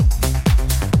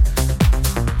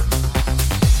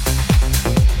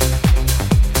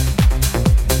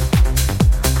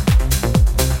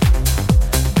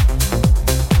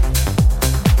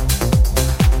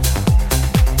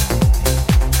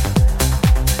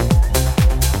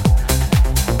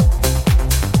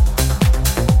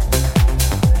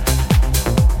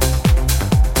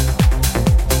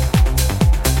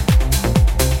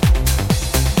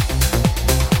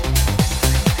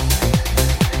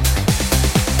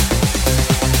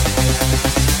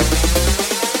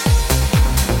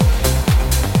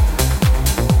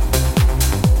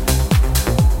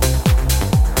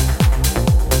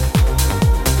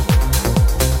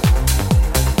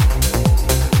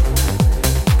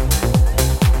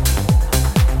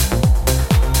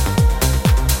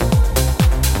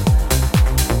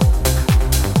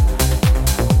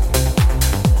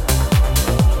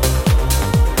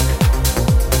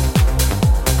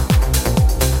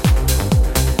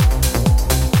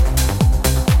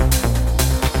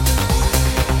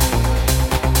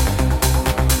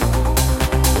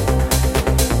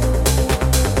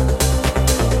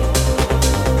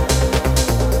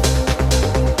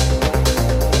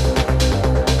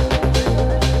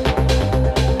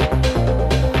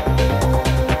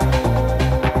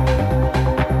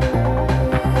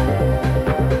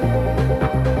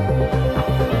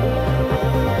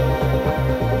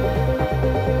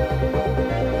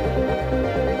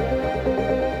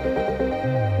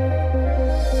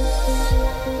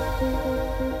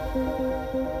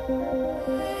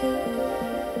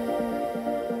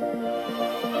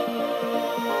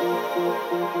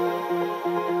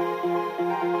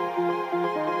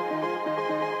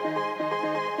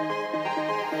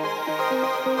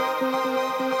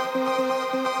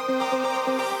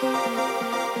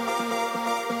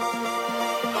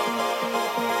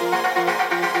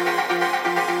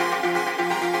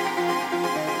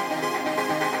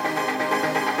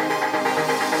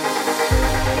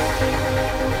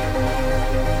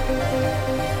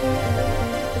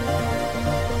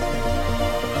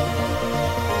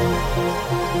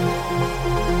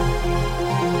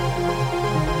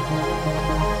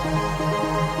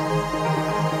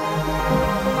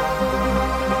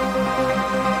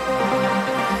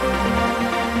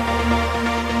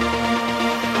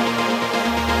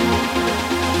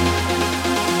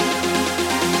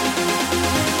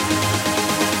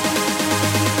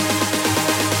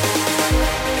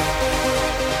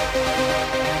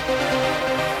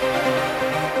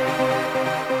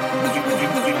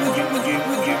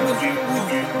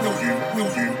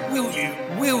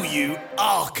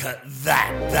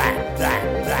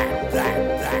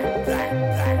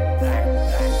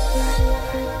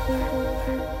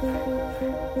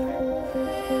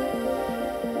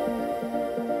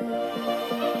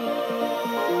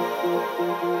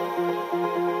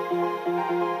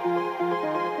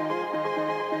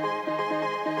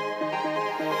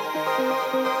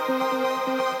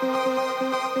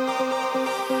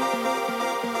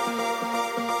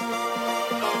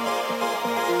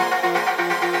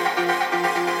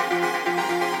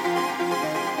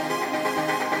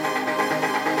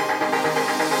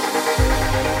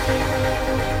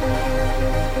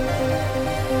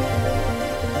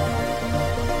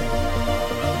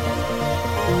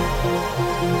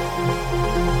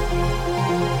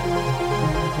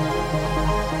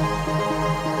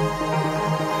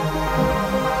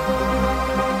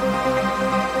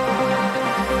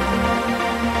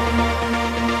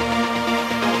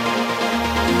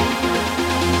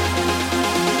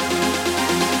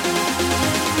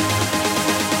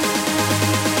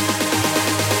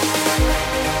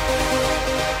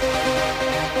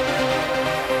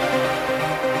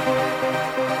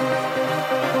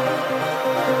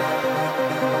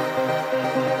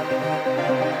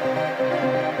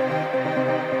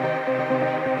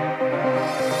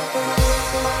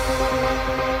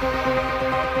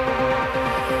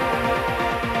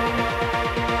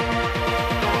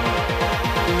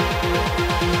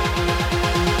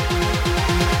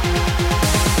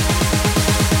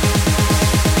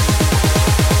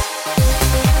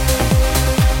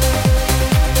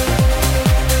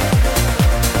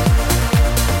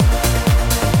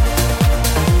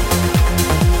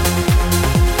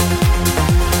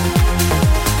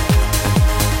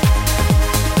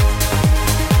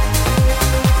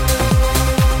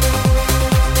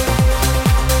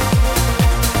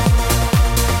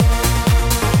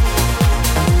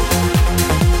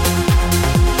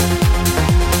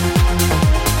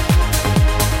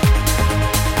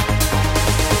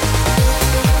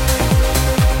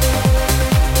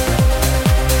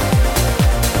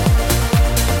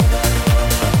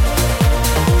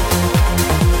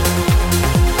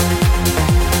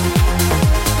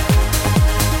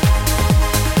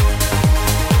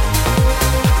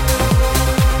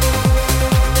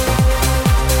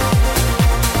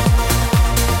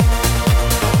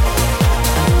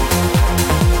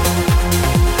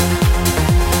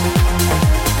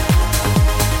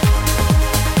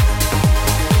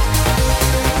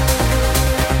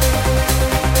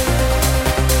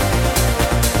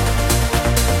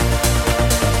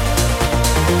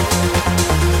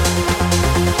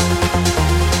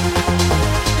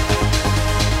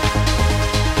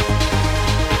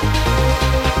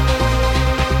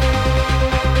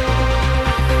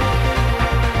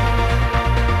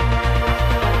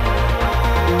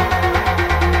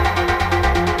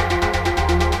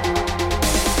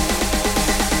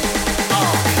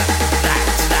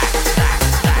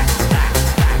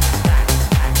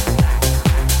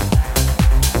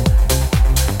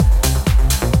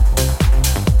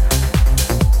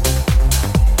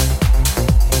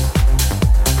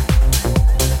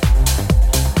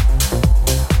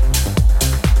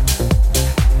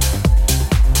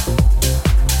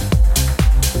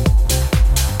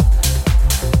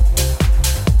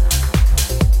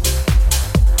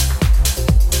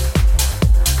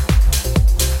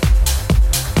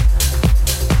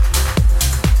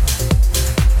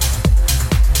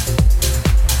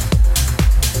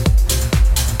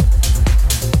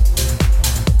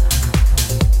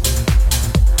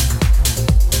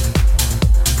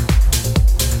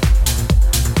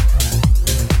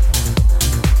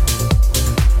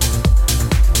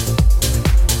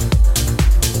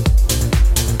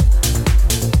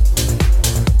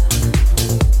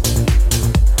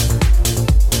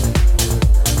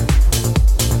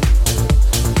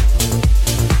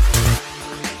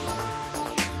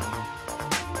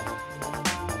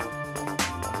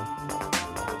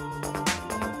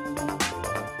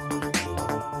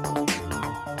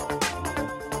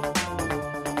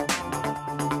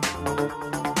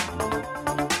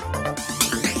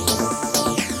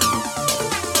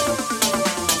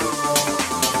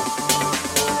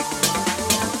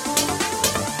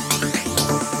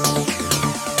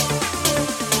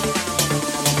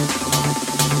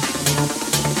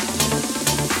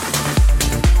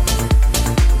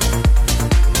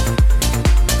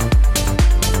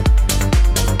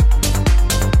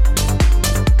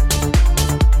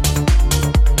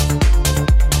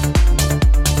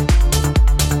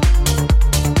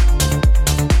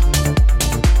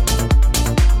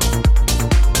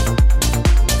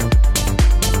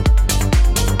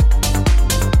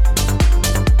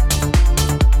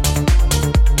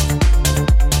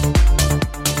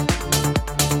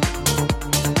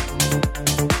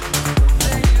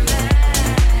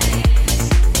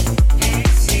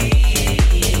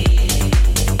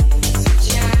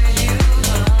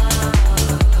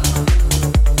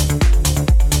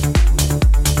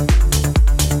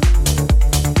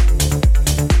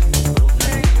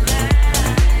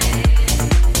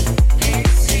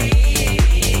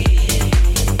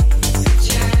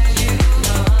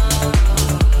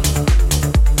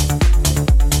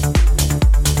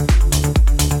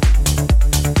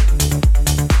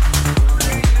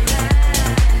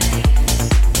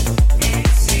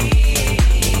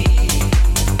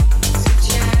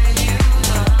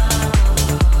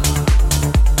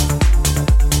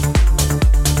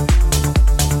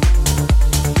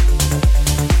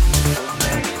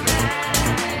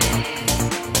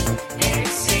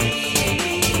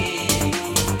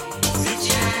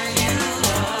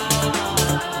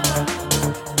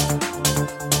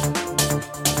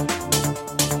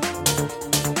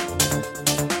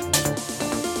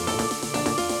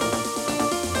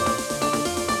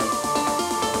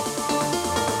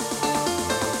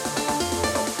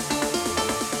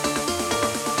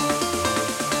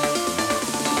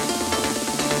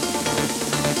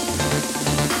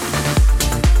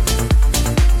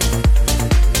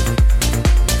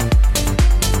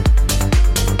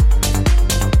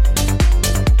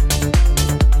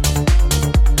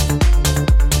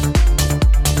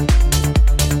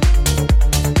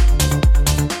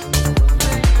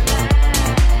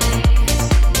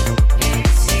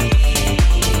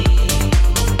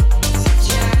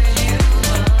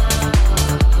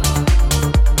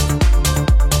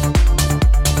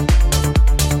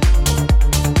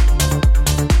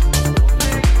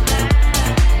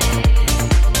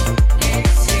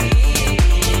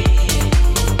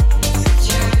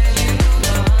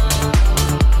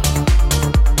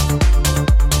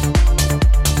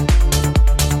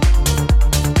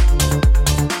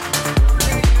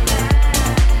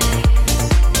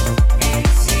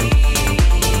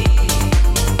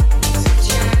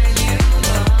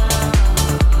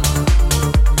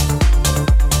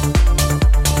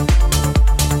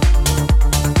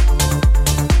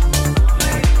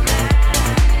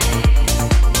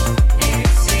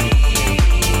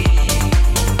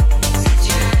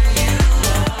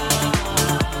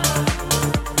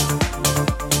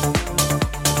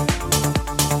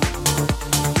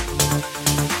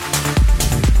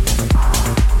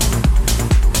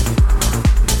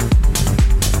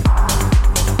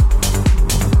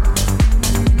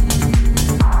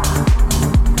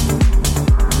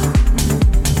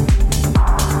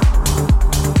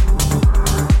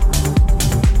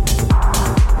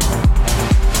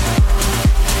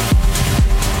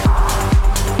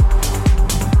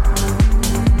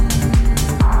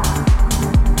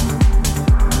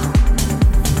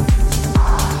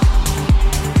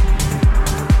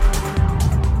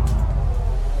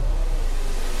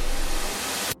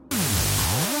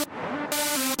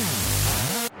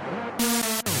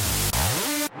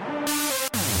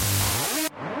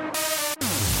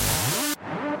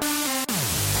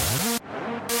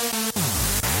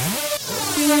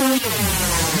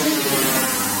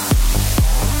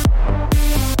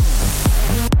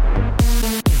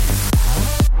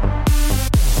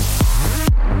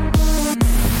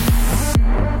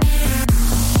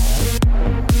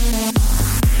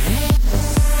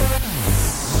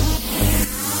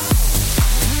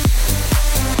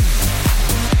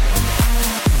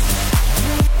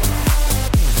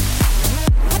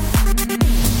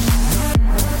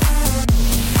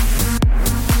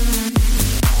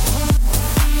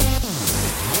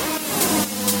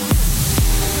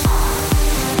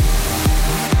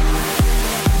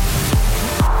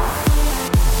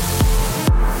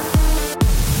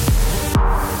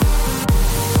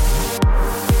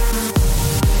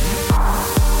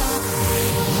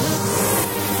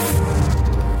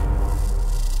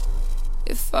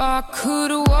 If I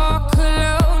could walk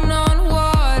alone on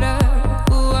water,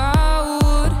 ooh, I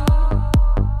would.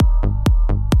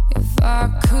 If I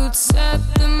could set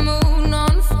the moon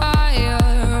on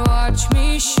fire, watch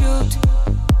me shoot.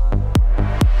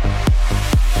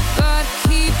 But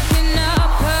keeping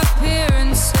up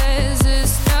appearances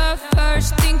is the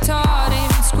first thing taught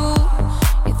in school.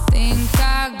 You think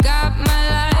I got my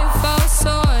life all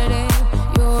sorted?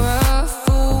 You're a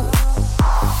fool.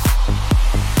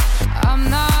 I'm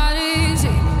not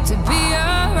easy to be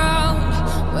around,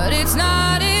 but it's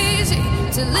not easy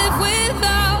to live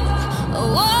without a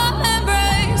warm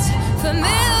embrace,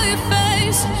 familiar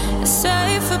face, a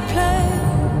safer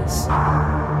place.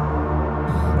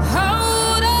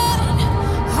 Hold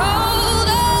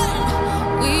on,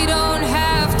 we don't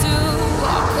have to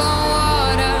walk on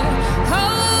water.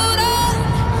 Hold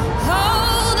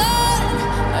on,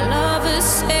 our love is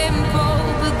simple,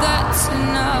 but that's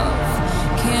enough.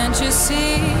 Can't you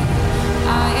see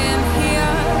I am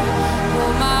here?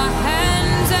 Hold my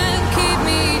hands and keep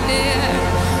me there.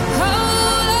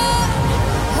 Hold on,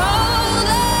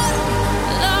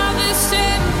 love is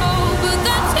simple, but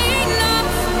that's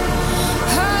enough.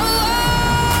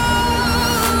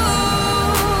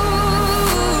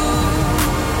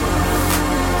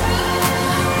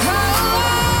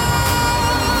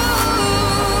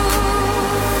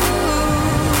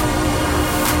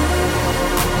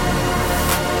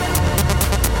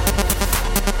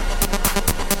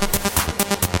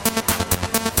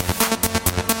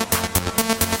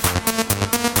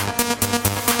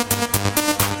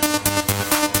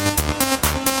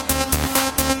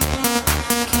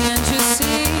 Can't you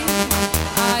see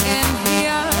I am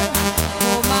here?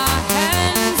 Hold my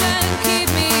hands and keep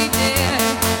me there.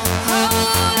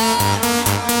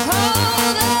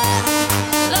 Hold on,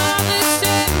 love is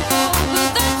simple, but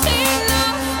that's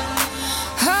enough.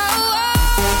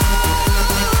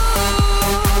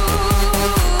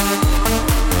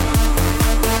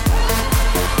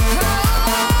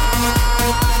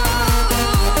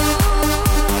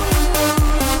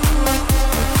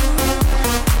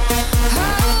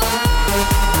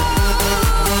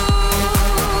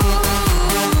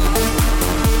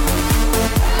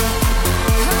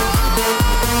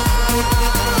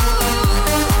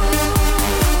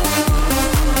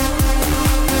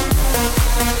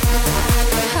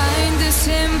 Behind this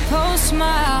simple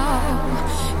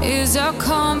smile is a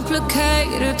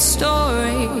complicated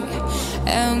story,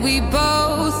 and we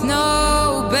both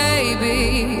know,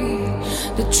 baby,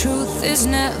 the truth is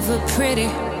never pretty.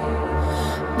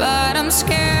 But I'm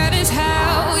scared as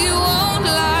hell you won't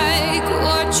like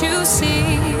what you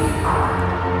see.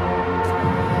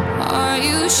 Are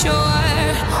you sure?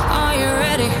 Are you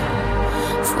ready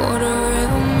for the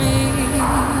real me?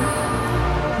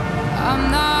 I'm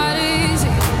not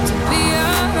easy to be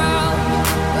around,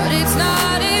 but it's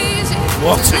not easy.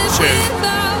 What to a live tune.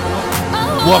 without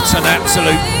a What an warm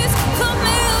absolute embrace,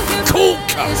 familiar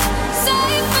corker. face,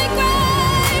 safe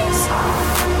grace.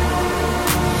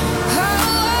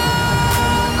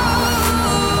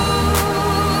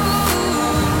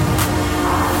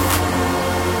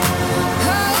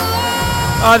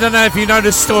 I don't know if you know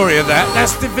the story of that.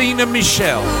 That's Davina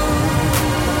Michelle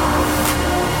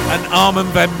and Armin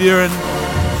van Buren.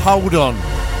 Hold on.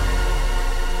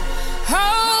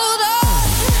 Hold on.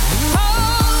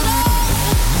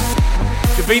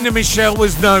 Davina Michelle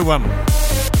was no one.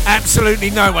 Absolutely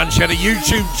no one. She had a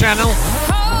YouTube channel.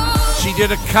 She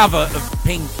did a cover of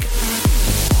Pink,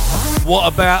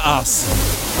 What About Us,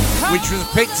 which was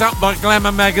picked up by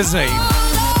Glamour magazine.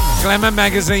 Glamour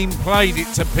magazine played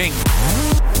it to Pink.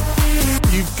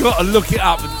 You've got to look it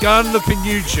up. Go and look on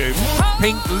YouTube.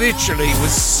 Pink literally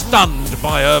was stunned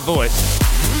by her voice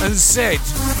and said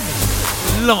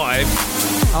live,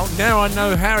 oh, now I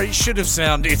know how it should have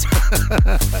sounded.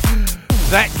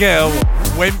 That girl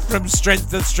went from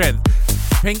strength to strength.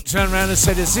 Pink turned around and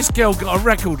said, has this girl got a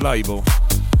record label?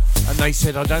 And they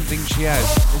said, I don't think she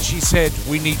has. And she said,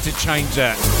 we need to change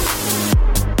that.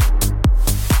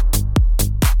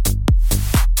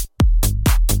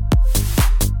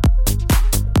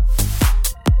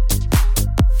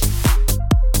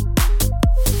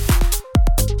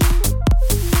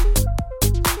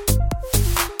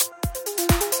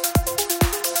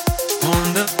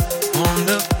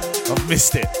 I've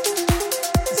missed it.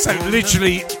 So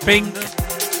literally, Bink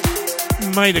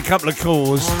made a couple of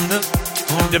calls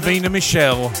and Davina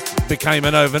Michelle became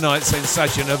an overnight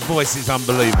sensation. Her voice is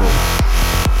unbelievable.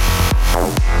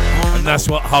 And that's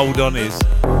what Hold On is.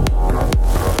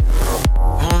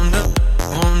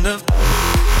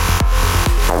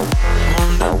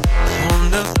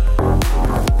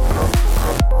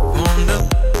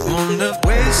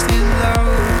 Wasted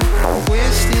love,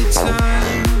 wasted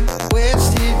time,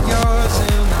 wasted yours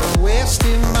and I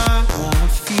wasted mine. Wanna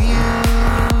feel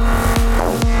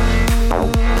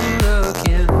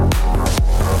again.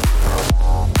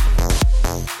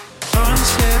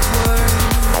 Unsaid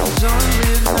words,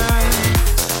 unread lines,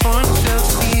 unfelt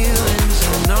feelings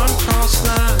and uncrossed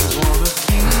lines. Wanna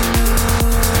feel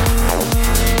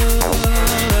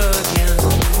again.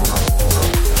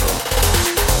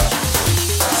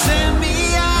 Send me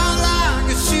out like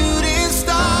a shooting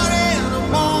star and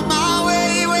I'm on my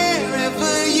way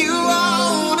wherever you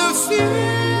wanna feel.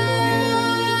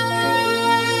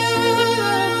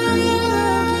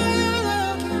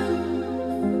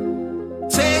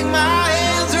 Take my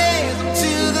hands, raise them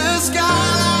to the sky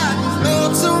like there's no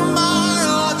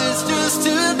tomorrow, there's just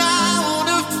tonight.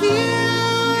 Wanna feel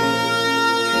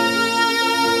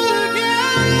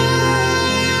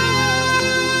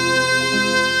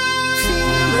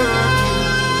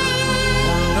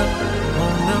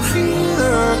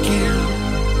again.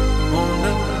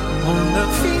 Wanna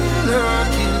feel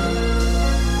again.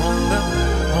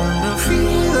 Wanna feel again. Wanna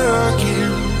feel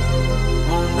again.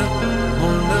 Wanna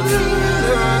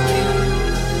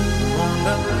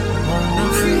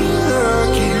feel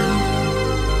again.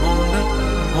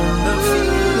 Wanna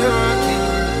feel again.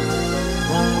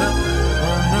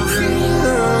 Wanna feel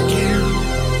again.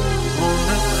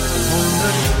 Wanna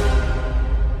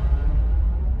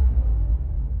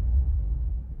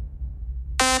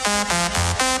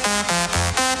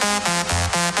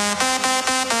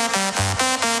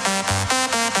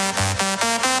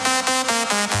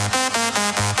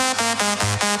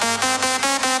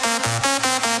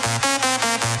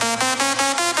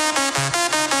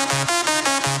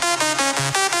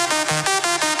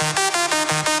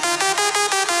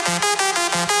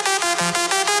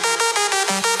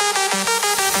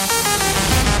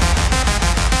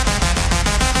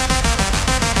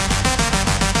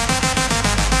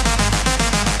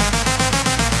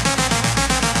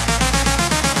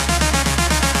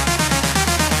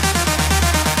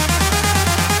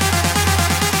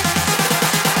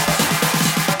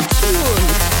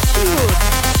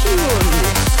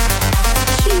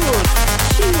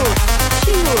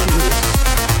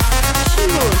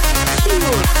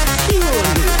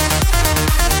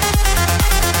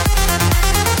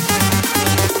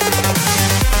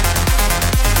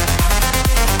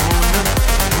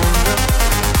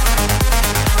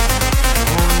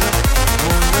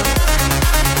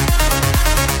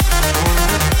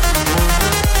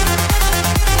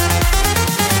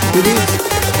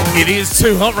It is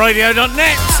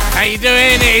 2hotradio.net. How you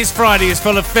doing? It is Friday. It's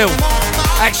full of filth.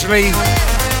 Actually,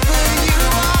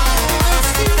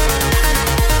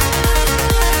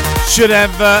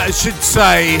 should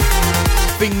say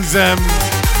things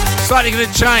slightly going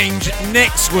to change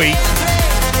next week.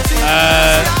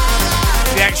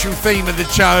 The actual theme of the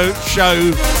show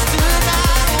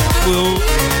will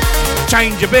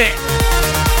change a bit.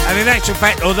 And in actual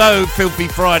fact, although Filthy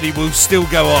Friday will still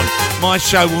go on, my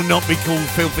show will not be called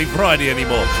Filthy Friday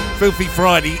anymore. Filthy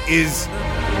Friday is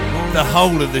the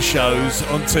whole of the shows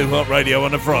on 2 Hot Radio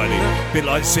on a Friday. A bit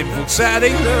like Sinful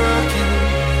Saturday.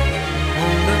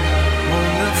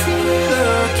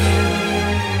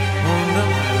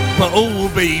 But all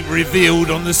will be revealed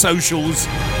on the socials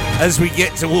as we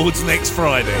get towards next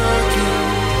Friday.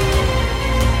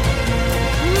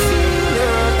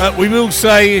 We will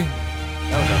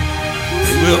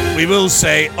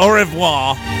say au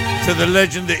revoir to the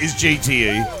legend that is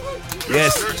GTE.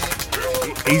 Yes,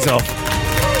 he's off.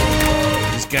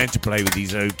 He's going to play with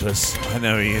his opus. I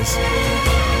know he is.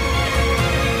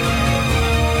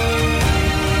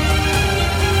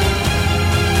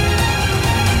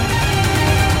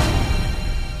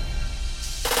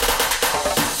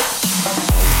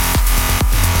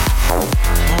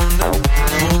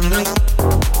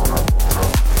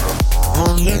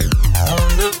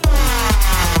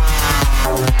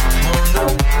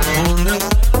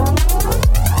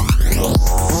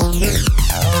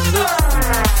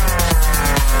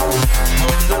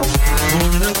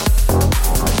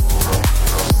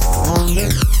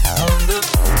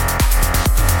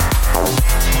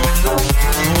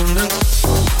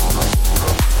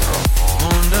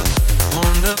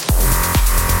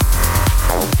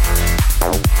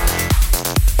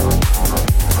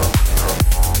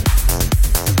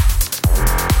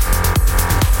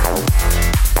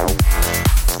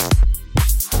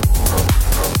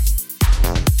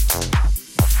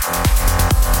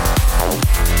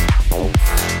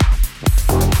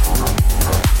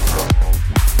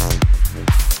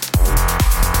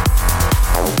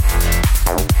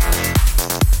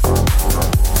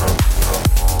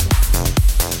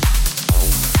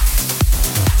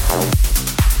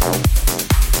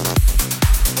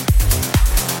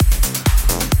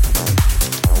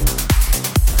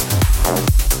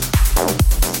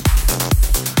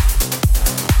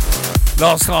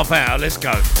 Last half hour, let's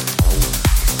go.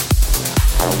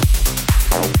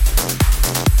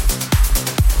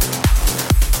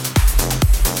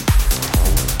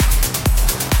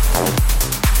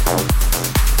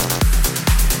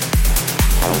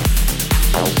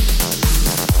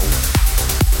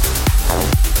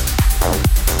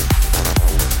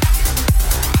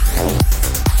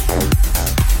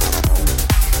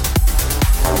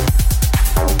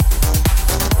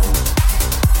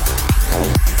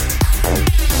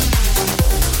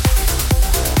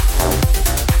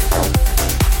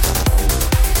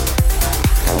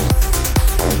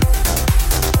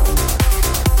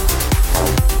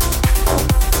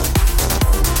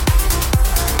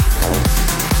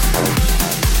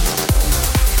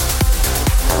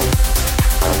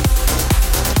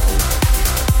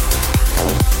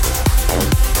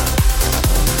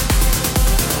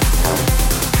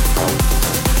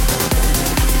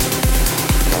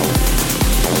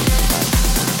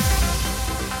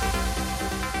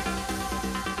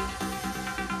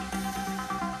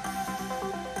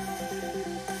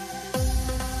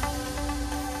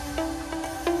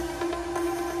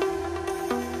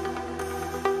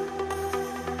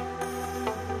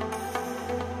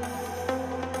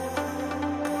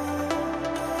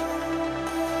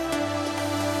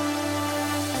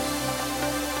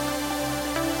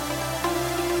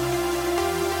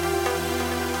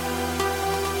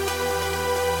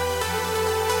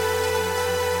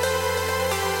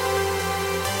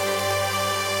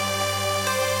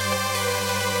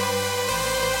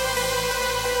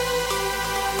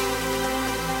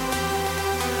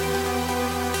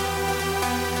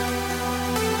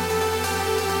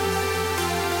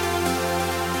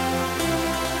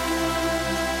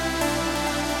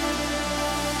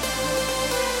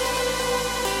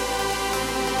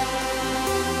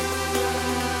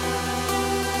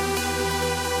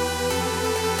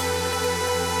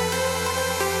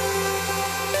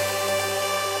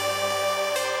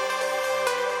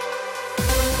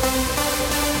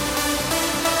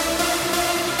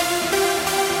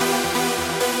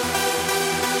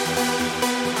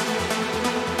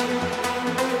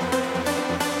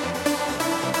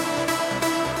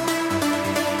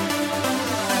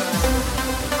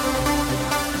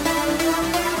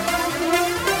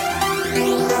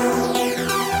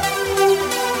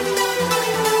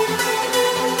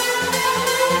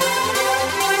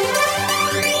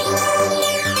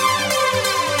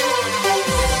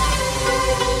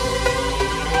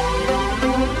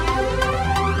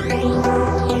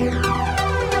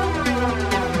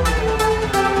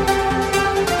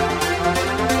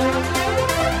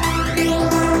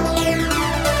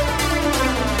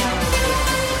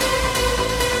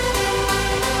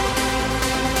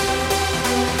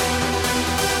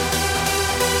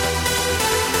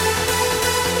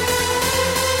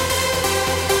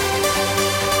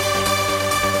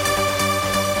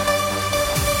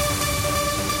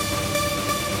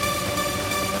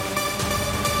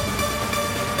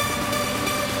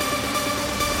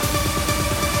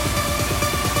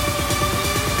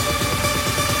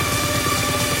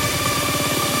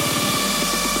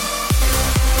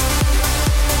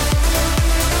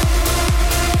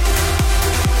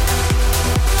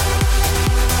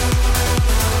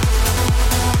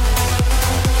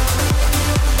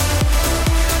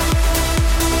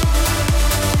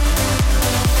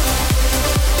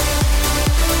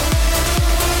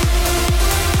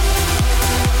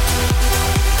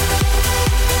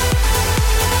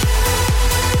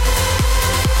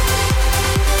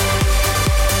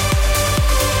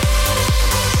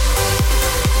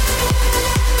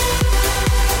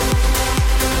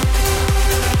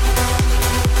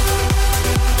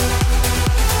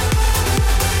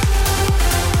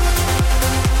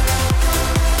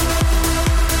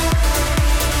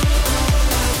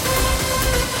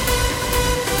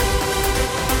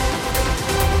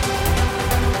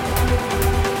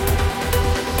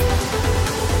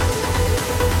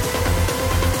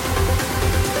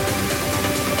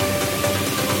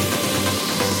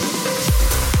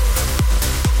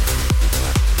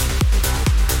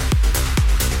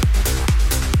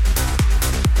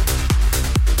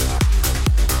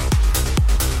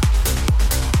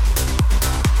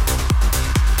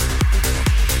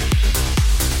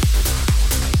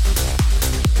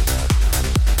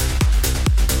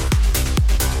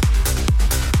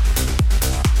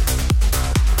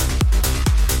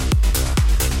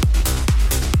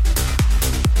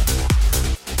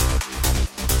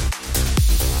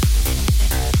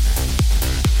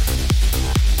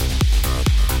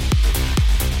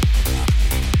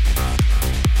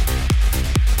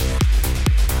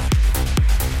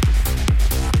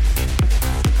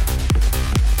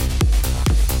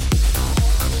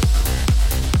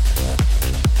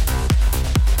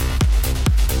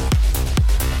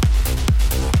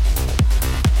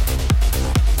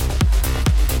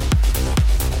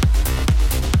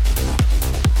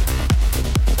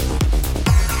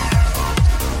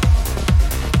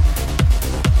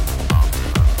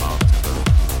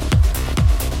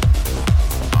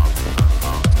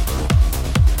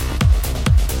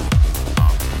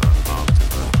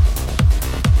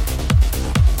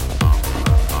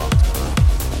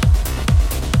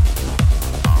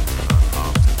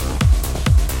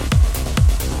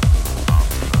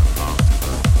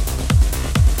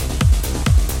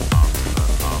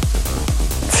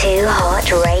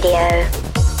 Heart Radio.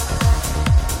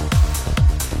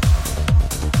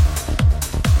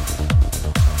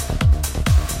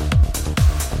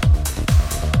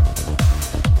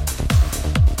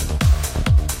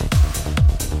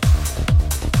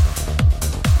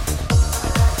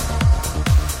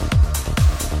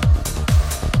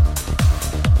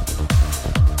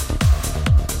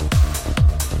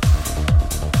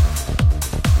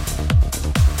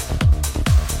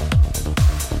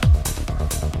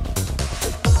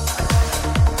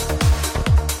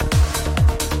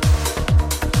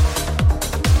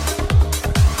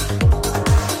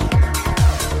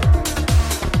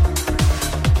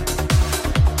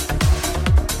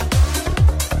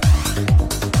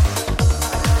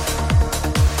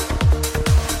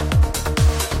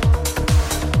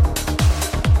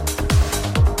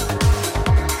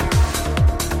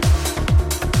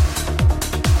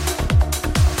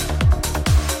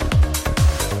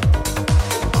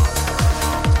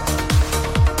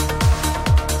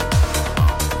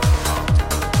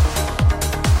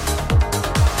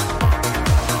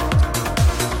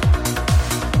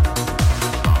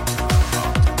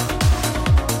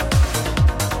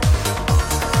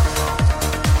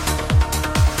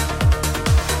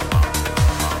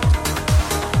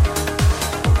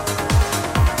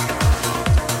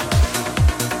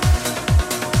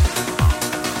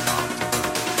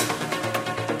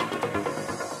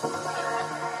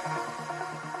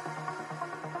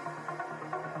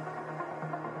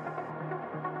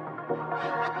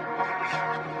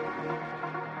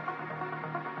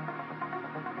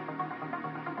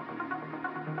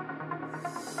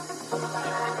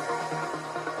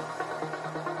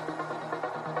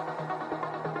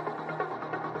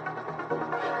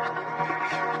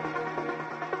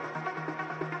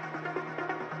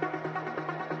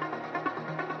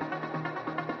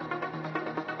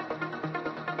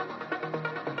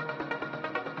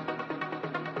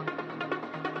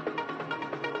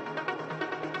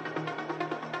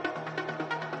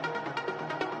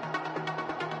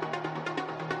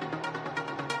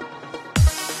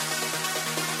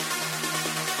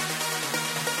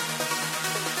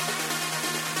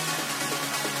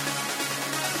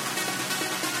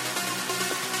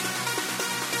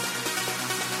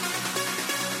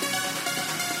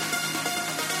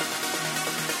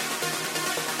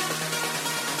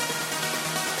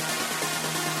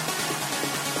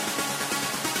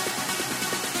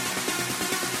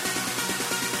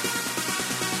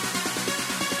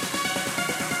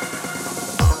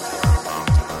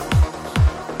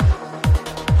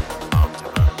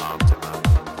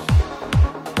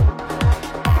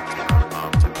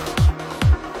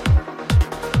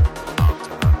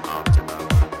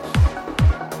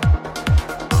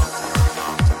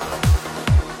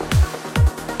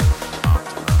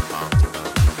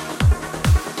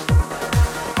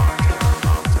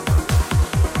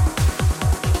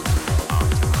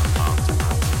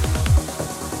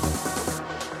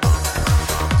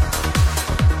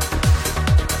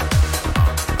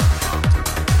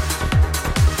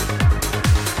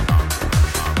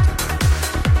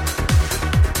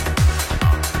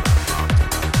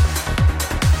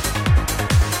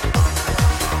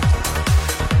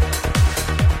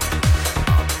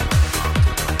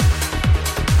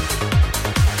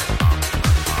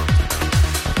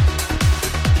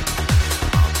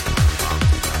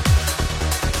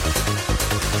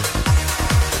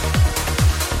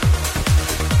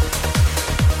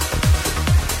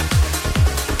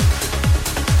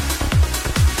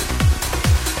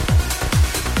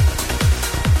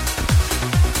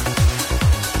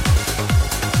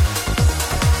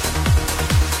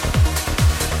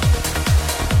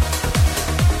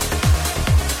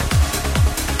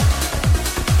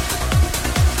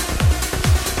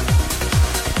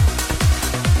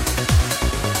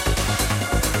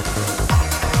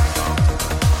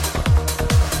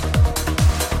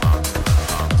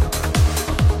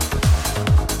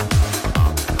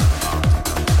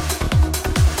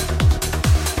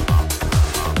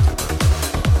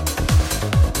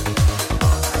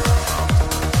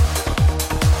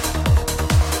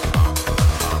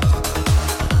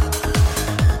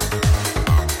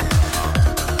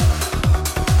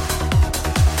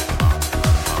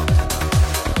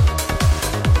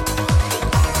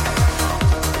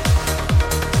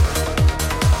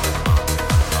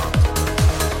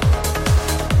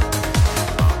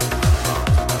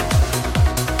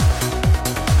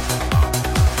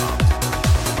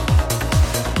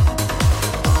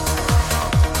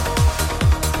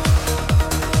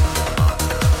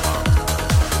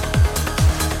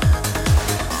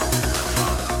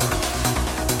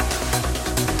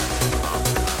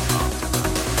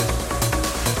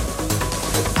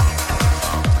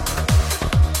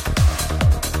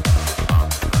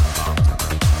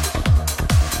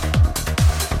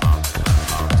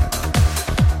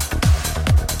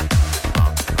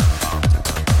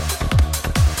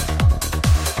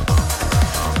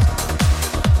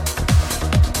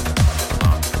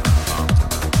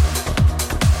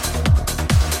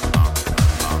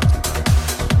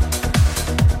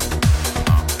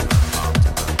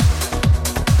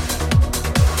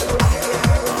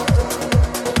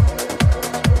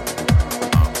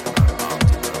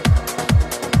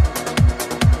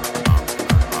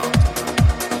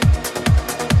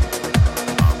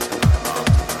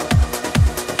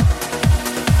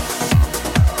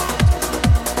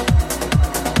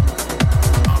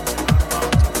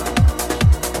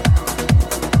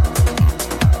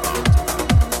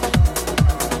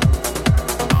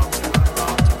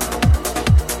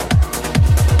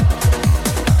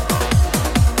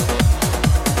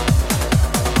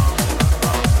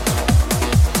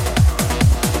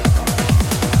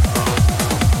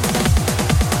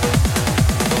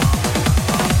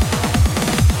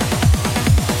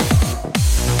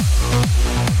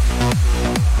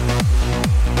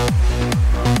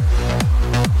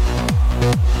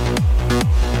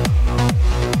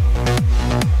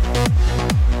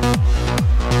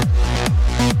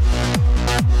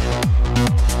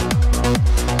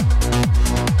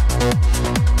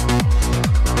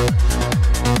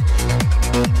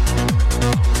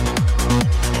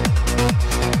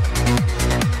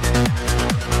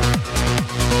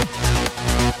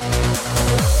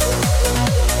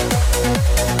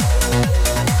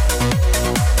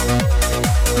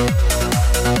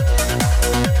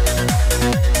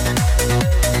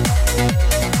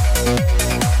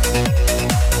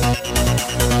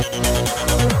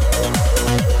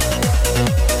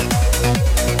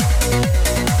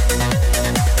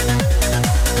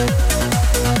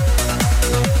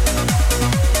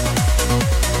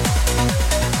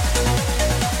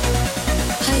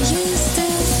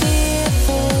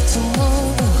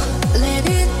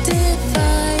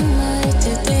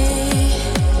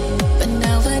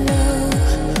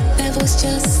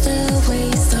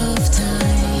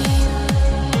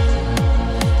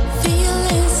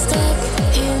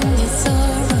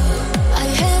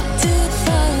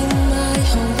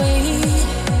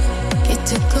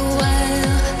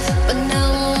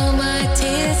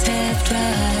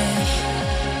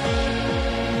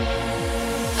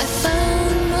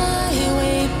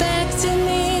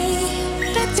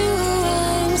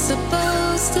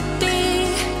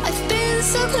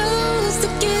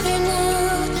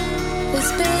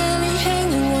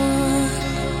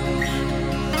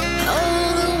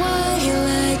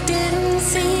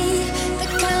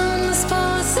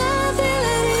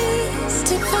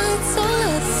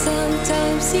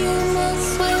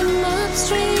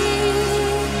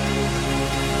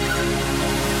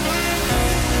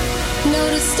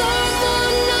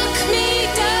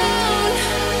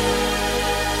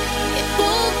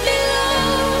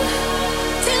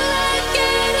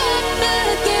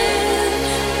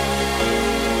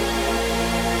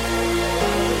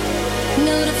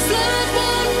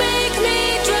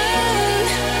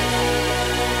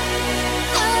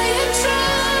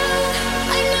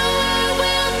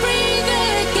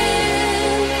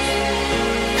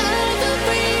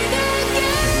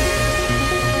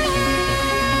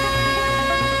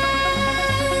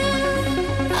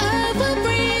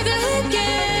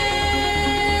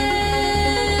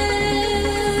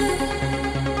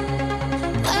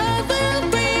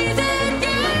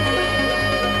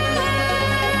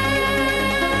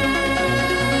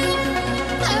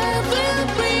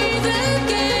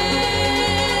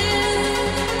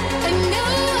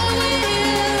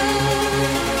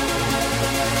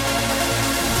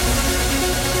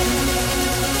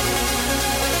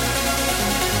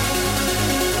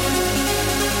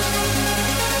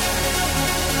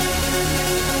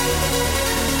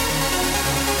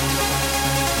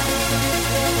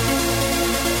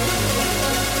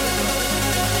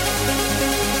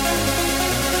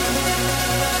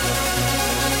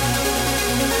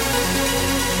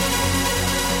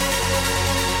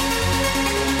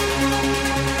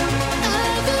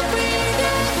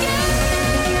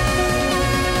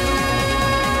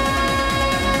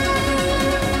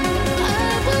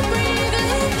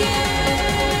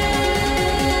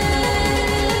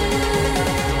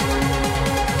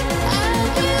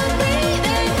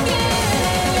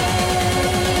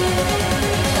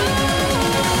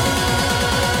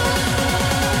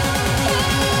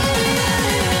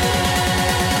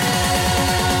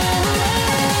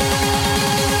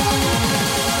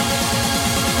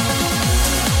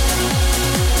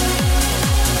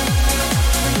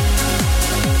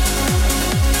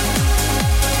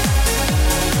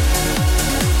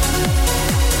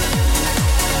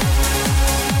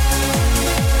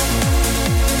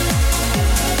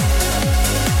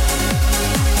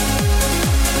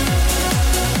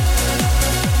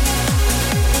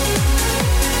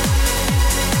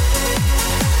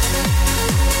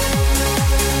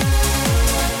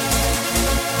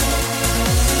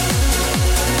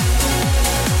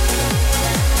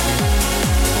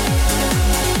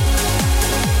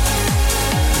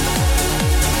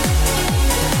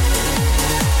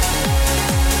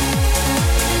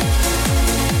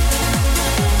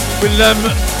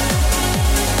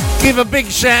 We'll give a big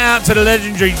shout out to the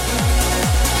legendary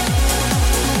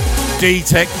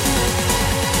D-Tech.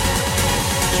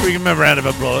 Should we give him a round of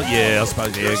applause? Yeah, I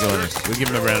suppose. Yeah, go on. We'll give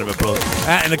him a round of applause.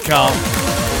 Out in the car.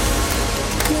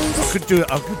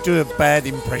 I could do a bad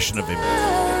impression of him,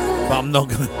 but I'm not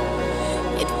gonna.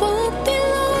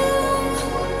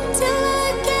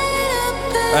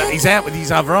 He's out with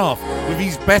his other half. With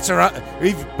his better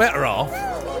half.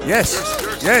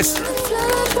 Yes.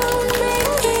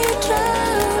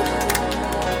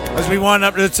 As we wind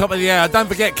up to the top of the hour, don't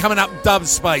forget, coming up Dub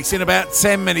Space in about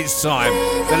 10 minutes' time,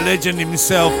 the legend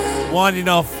himself winding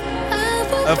off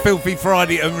a Filthy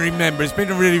Friday. And remember, it's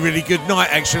been a really, really good night,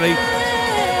 actually.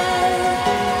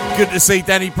 Good to see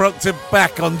Danny Proctor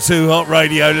back on Too Hot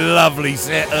Radio. Lovely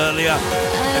set earlier.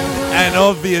 And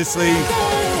obviously,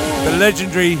 the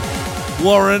legendary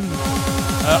Warren.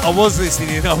 I was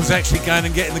listening. I was actually going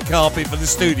and getting the carpet for the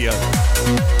studio.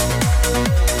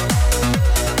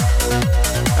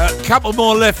 A couple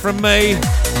more left from me.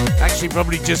 Actually,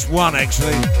 probably just one,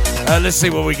 actually. Let's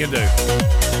see what we can do.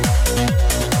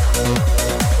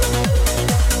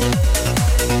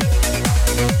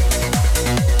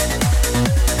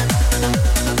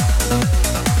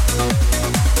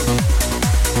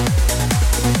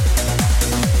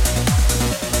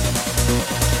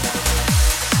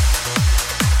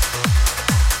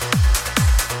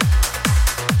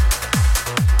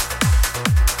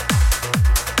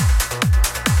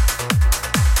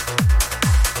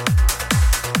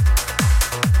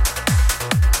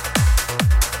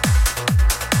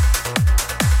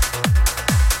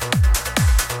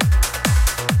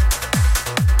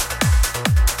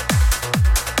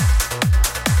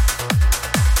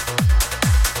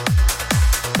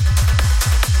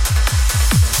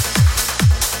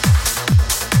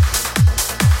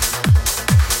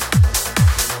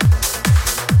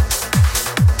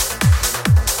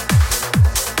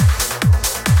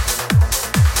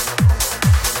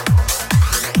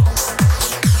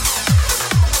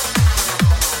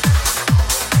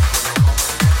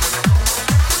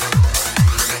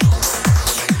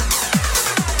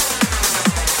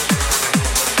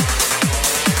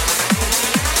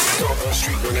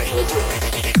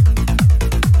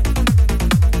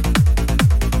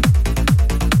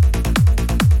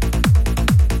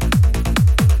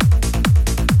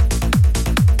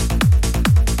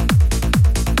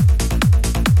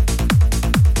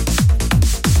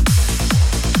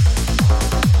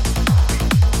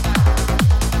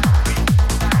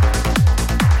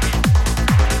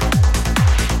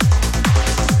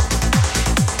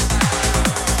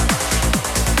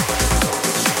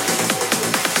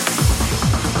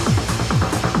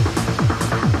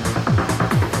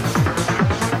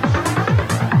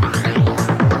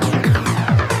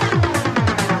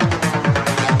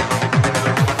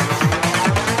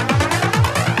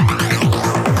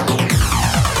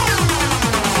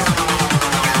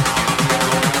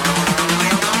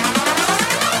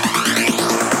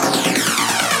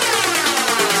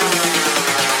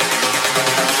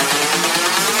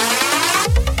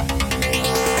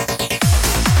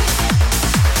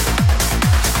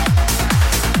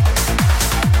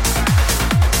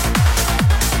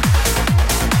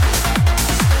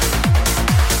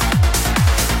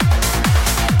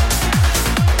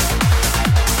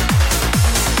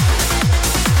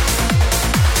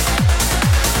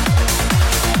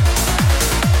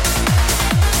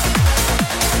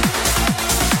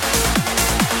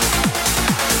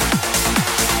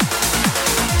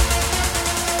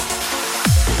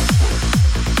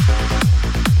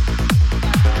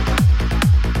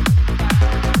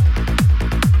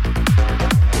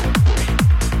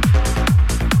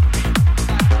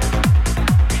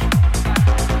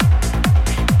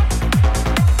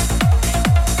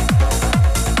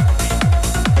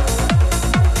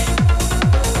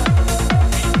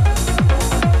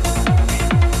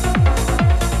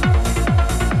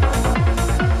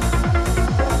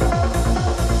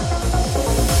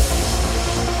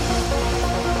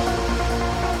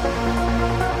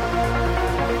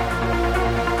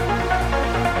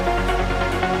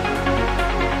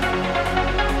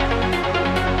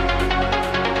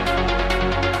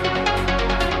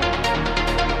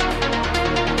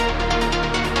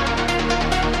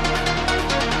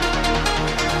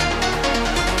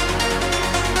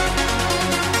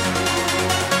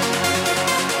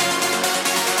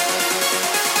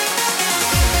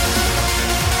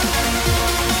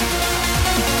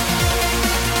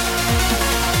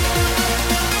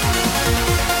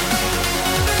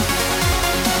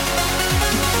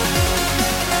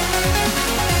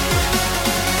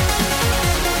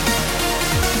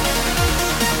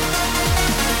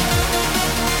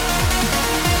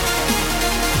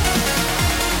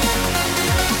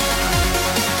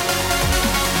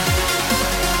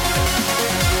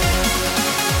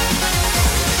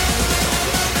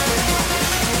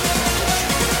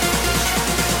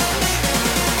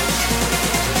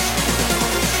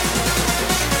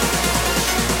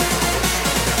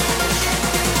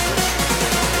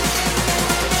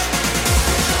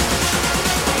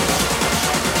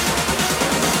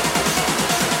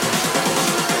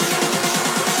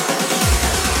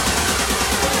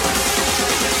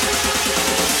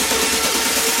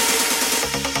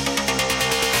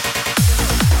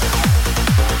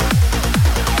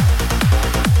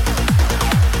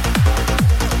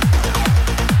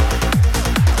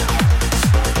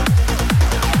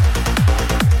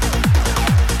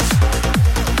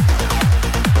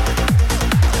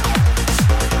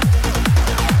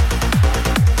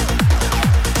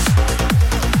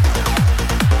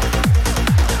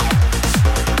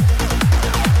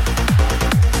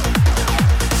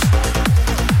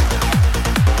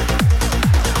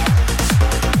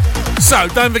 Also,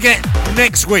 don't forget,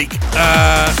 next week,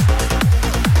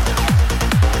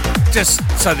 just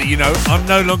so that you know, I'm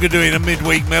no longer doing a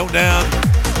midweek meltdown.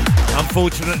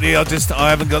 Unfortunately, I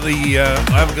haven't got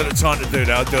the time to do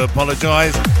that. I do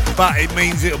apologise, but it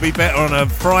means it'll be better on a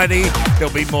Friday.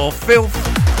 There'll be more filth.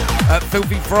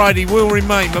 Filthy Friday will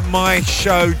remain, but my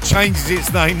show changes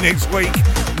its name next week.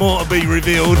 More to be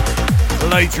revealed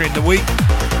later in the week.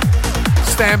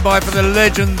 Stand by for the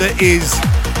legend that is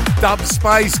Dub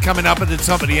Space coming up at the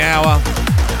top of the hour.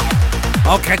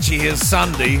 I'll catch you here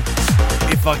Sunday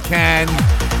if I can.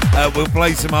 We'll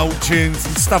play some old tunes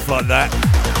and stuff like that.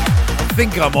 I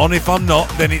think I'm on. If I'm not,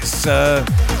 then it's D-Tech.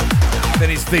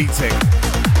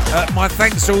 My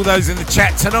thanks to all those in the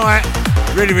chat tonight.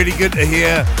 Really, really good to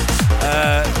hear.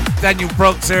 Daniel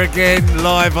Prox there again,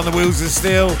 live on the Wheels of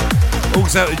Steel.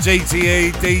 Also to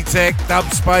GTE, D-Tech, Dub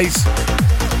Space,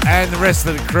 and the rest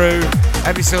of the crew.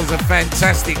 Have yourselves a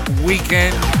fantastic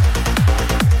weekend.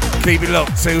 Keep it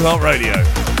locked to Hot Radio.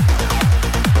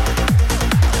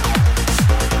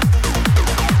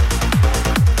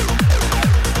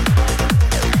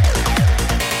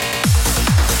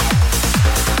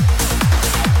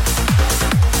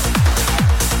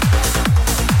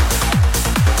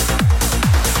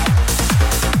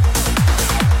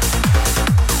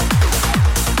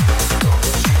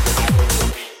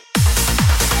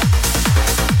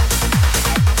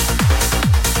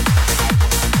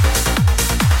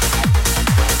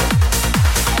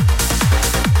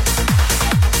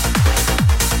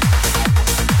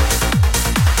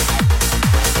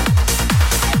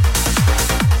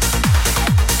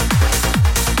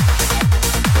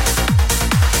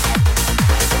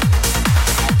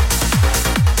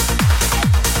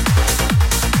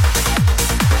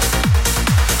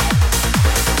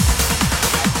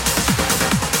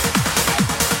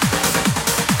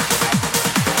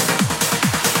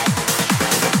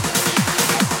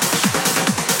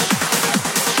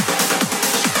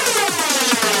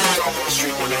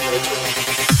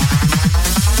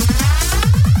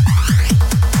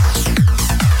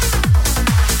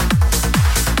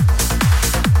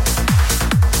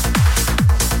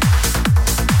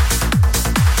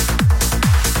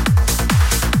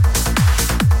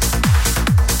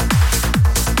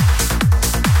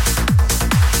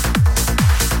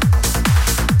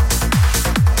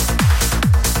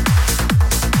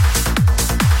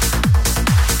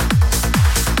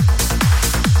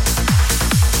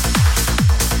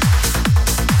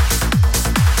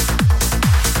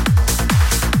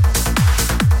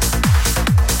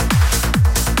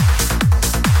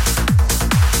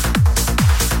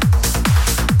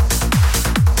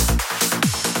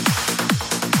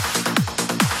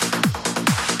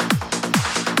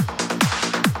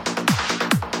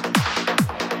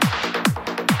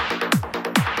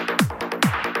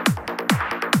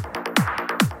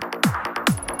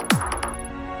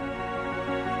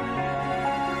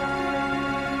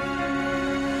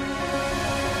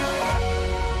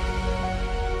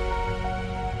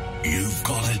 You've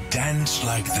gotta dance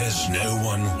like there's no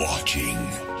one watching.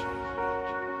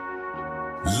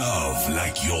 Love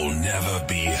like you'll never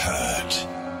be hurt.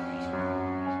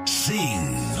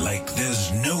 Sing like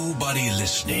there's nobody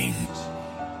listening.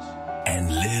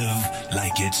 And live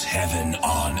like it's heaven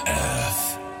on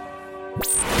earth.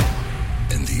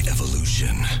 And the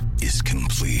evolution is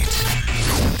complete.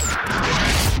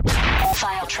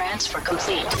 File transfer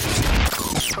complete.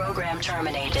 Program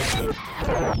terminated.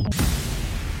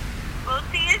 We'll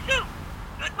see you soon.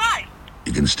 Goodbye.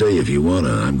 You can stay if you wanna.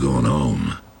 I'm going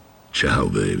home. Ciao,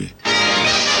 baby.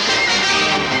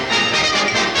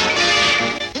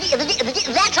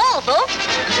 That's all, folks.